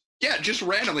 And yeah, just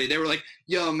randomly they were like,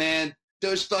 "Yo, man,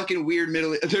 those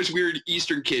weird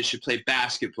Eastern kids should play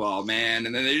basketball, man."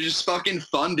 And then they just fucking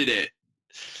funded it.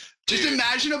 Just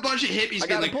imagine a bunch of hippies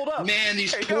being like, "Man,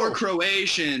 these poor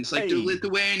Croatians, like they're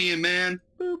Lithuanian, man."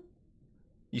 Boop.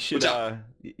 You should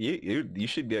you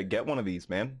should get one of these,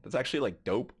 man. That's actually like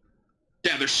dope.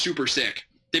 Yeah, they're super sick.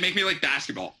 They make me like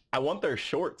basketball. I want their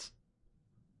shorts.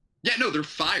 Yeah, no, they're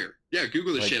fire. Yeah,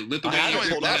 Google this shit. That's Lithuania.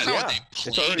 not what they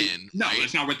played in. No,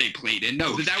 that's not what they played in.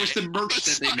 No, that was the merch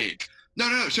that they made.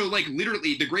 No. So like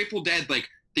literally, the Grateful Dead, like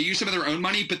they used some of their own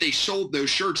money, but they sold those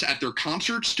shirts at their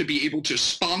concerts to be able to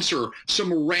sponsor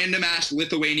some random ass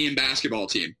Lithuanian basketball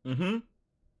team. Mm-hmm.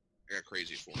 I got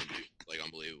crazy for him, dude. Like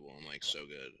unbelievable. I'm like so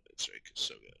good. It's like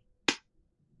so good.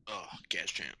 Oh, gas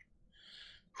champ.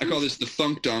 I call this the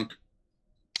Thunk Dunk.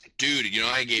 Dude, you know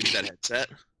I gave you that headset?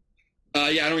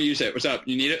 Yeah, I don't use it. What's up?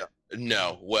 You need it?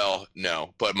 No. Well,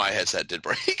 no. But my headset did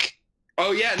break.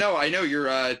 Oh yeah, no, I know. Your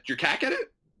cat get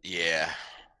it? Yeah.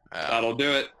 That'll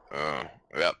do it.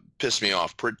 Yeah, pissed me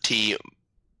off pretty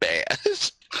bad.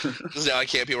 Because now I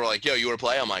can't. People are like, "Yo, you want to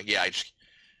play?" I'm like, "Yeah, I just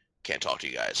can't talk to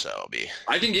you guys, so I'll be."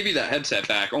 I can give you that headset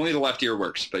back. Only the left ear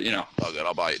works, but you know. Oh, good.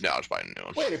 I'll buy it. No, I'll just buy a new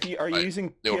one. Wait, if you are you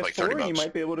using they were like $30 PS4, you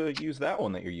might be able to use that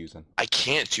one that you're using. I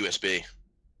can't. It's USB.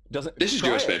 This is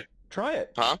USB. Try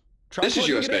it. Huh? This is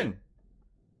USB. It in.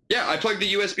 Yeah, I plugged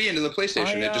the USB into the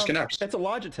PlayStation. It just connects. That's a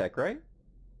Logitech, right?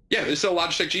 Yeah, it's a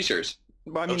Logitech G Series.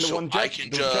 I mean, the one I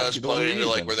can just plug it into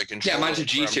like where the controller. Yeah, mine's a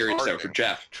G Series though for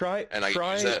Jeff. Try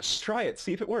it.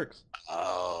 See if it works.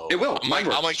 Oh, it will. I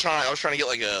was trying to get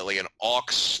like an aux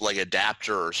like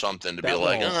adapter or something to be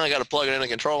like, I got to plug it in a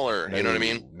controller. You know what I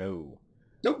mean?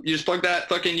 Nope. You just plug that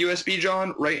fucking USB,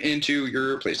 John, right into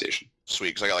your PlayStation. Sweet,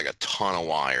 because I got like a ton of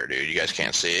wire, dude. You guys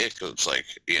can't see it because it's like,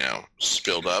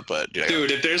 spilled up. But dude,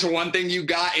 if there's one thing you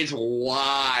got, it's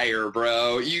wire,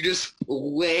 bro. You just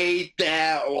laid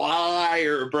that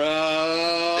wire,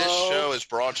 bro. This show is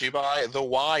brought to you by The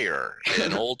Wire,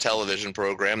 an old television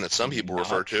program that some people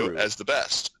refer to as the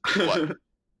best. What?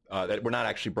 That we're not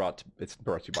actually it's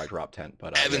brought to you by Drop Tent,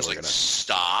 but Evan's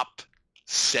stop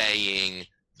saying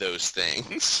those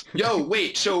things. Yo,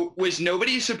 wait, so was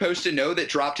nobody supposed to know that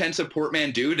Drop Tent's a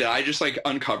Portmanteau? Did I just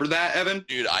uncover that, Evan?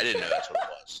 Dude, I didn't know that's what it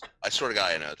was. I swear to God,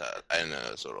 I didn't know that. I didn't know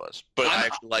that's what it was. But I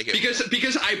actually like it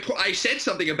because I said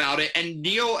something about it, and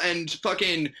Neil and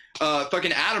fucking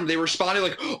Adam, they responded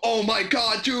like, "Oh my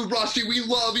God, dude, Rusty, we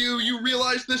love you. You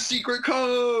realize the secret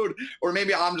code." Or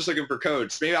maybe I'm just looking for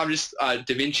codes. Maybe I'm just Da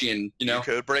Vincian, you know?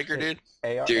 Code breaker, dude.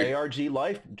 ARG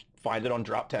Life. Find it on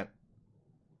Drop Tent.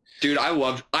 Dude,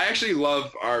 I actually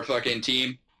love our fucking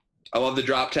team. I love the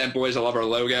Drop Tent boys. I love our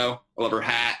logo. I love our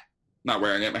hat. I'm not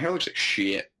wearing it. My hair looks like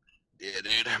shit. Yeah,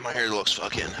 dude, my hair looks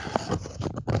fucking...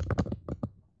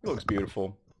 It looks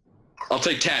beautiful. I'll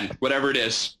take 10, whatever it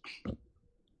is.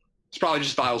 It's probably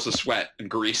just vials of sweat and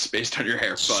grease based on your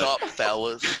hair. What's up,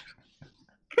 fellas?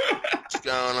 What's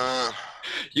going on?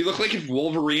 You look like if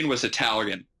Wolverine was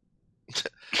Italian.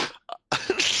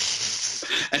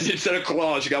 And instead of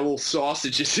claws, you got little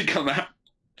sausages to come out.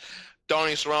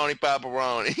 Donny Cerrone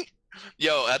Pepperoni.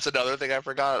 Yo, that's another thing I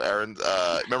forgot, Aaron.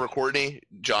 Remember Courtney?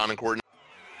 John and Courtney?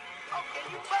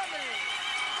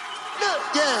 Look,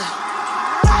 yeah.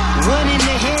 One in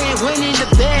the hand, one in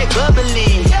the bag,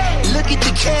 bubbling. Look at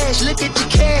the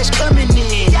cash coming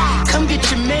in. Come get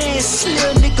your man,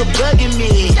 little nigga bugging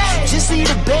me. Just see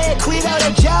the bag, quit all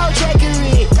that jaw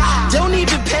jackery. Don't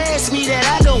even pass me that,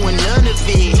 I don't want none of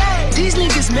it. These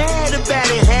niggas mad about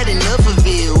it, had enough of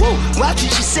it. Whoa, watch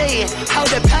what you saying, how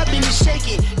that poppin' is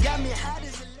shaking. Got me hot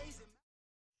as a laser.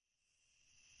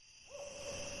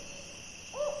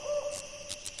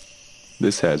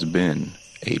 This has been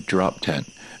a Drop Tent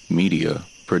Media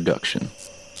production.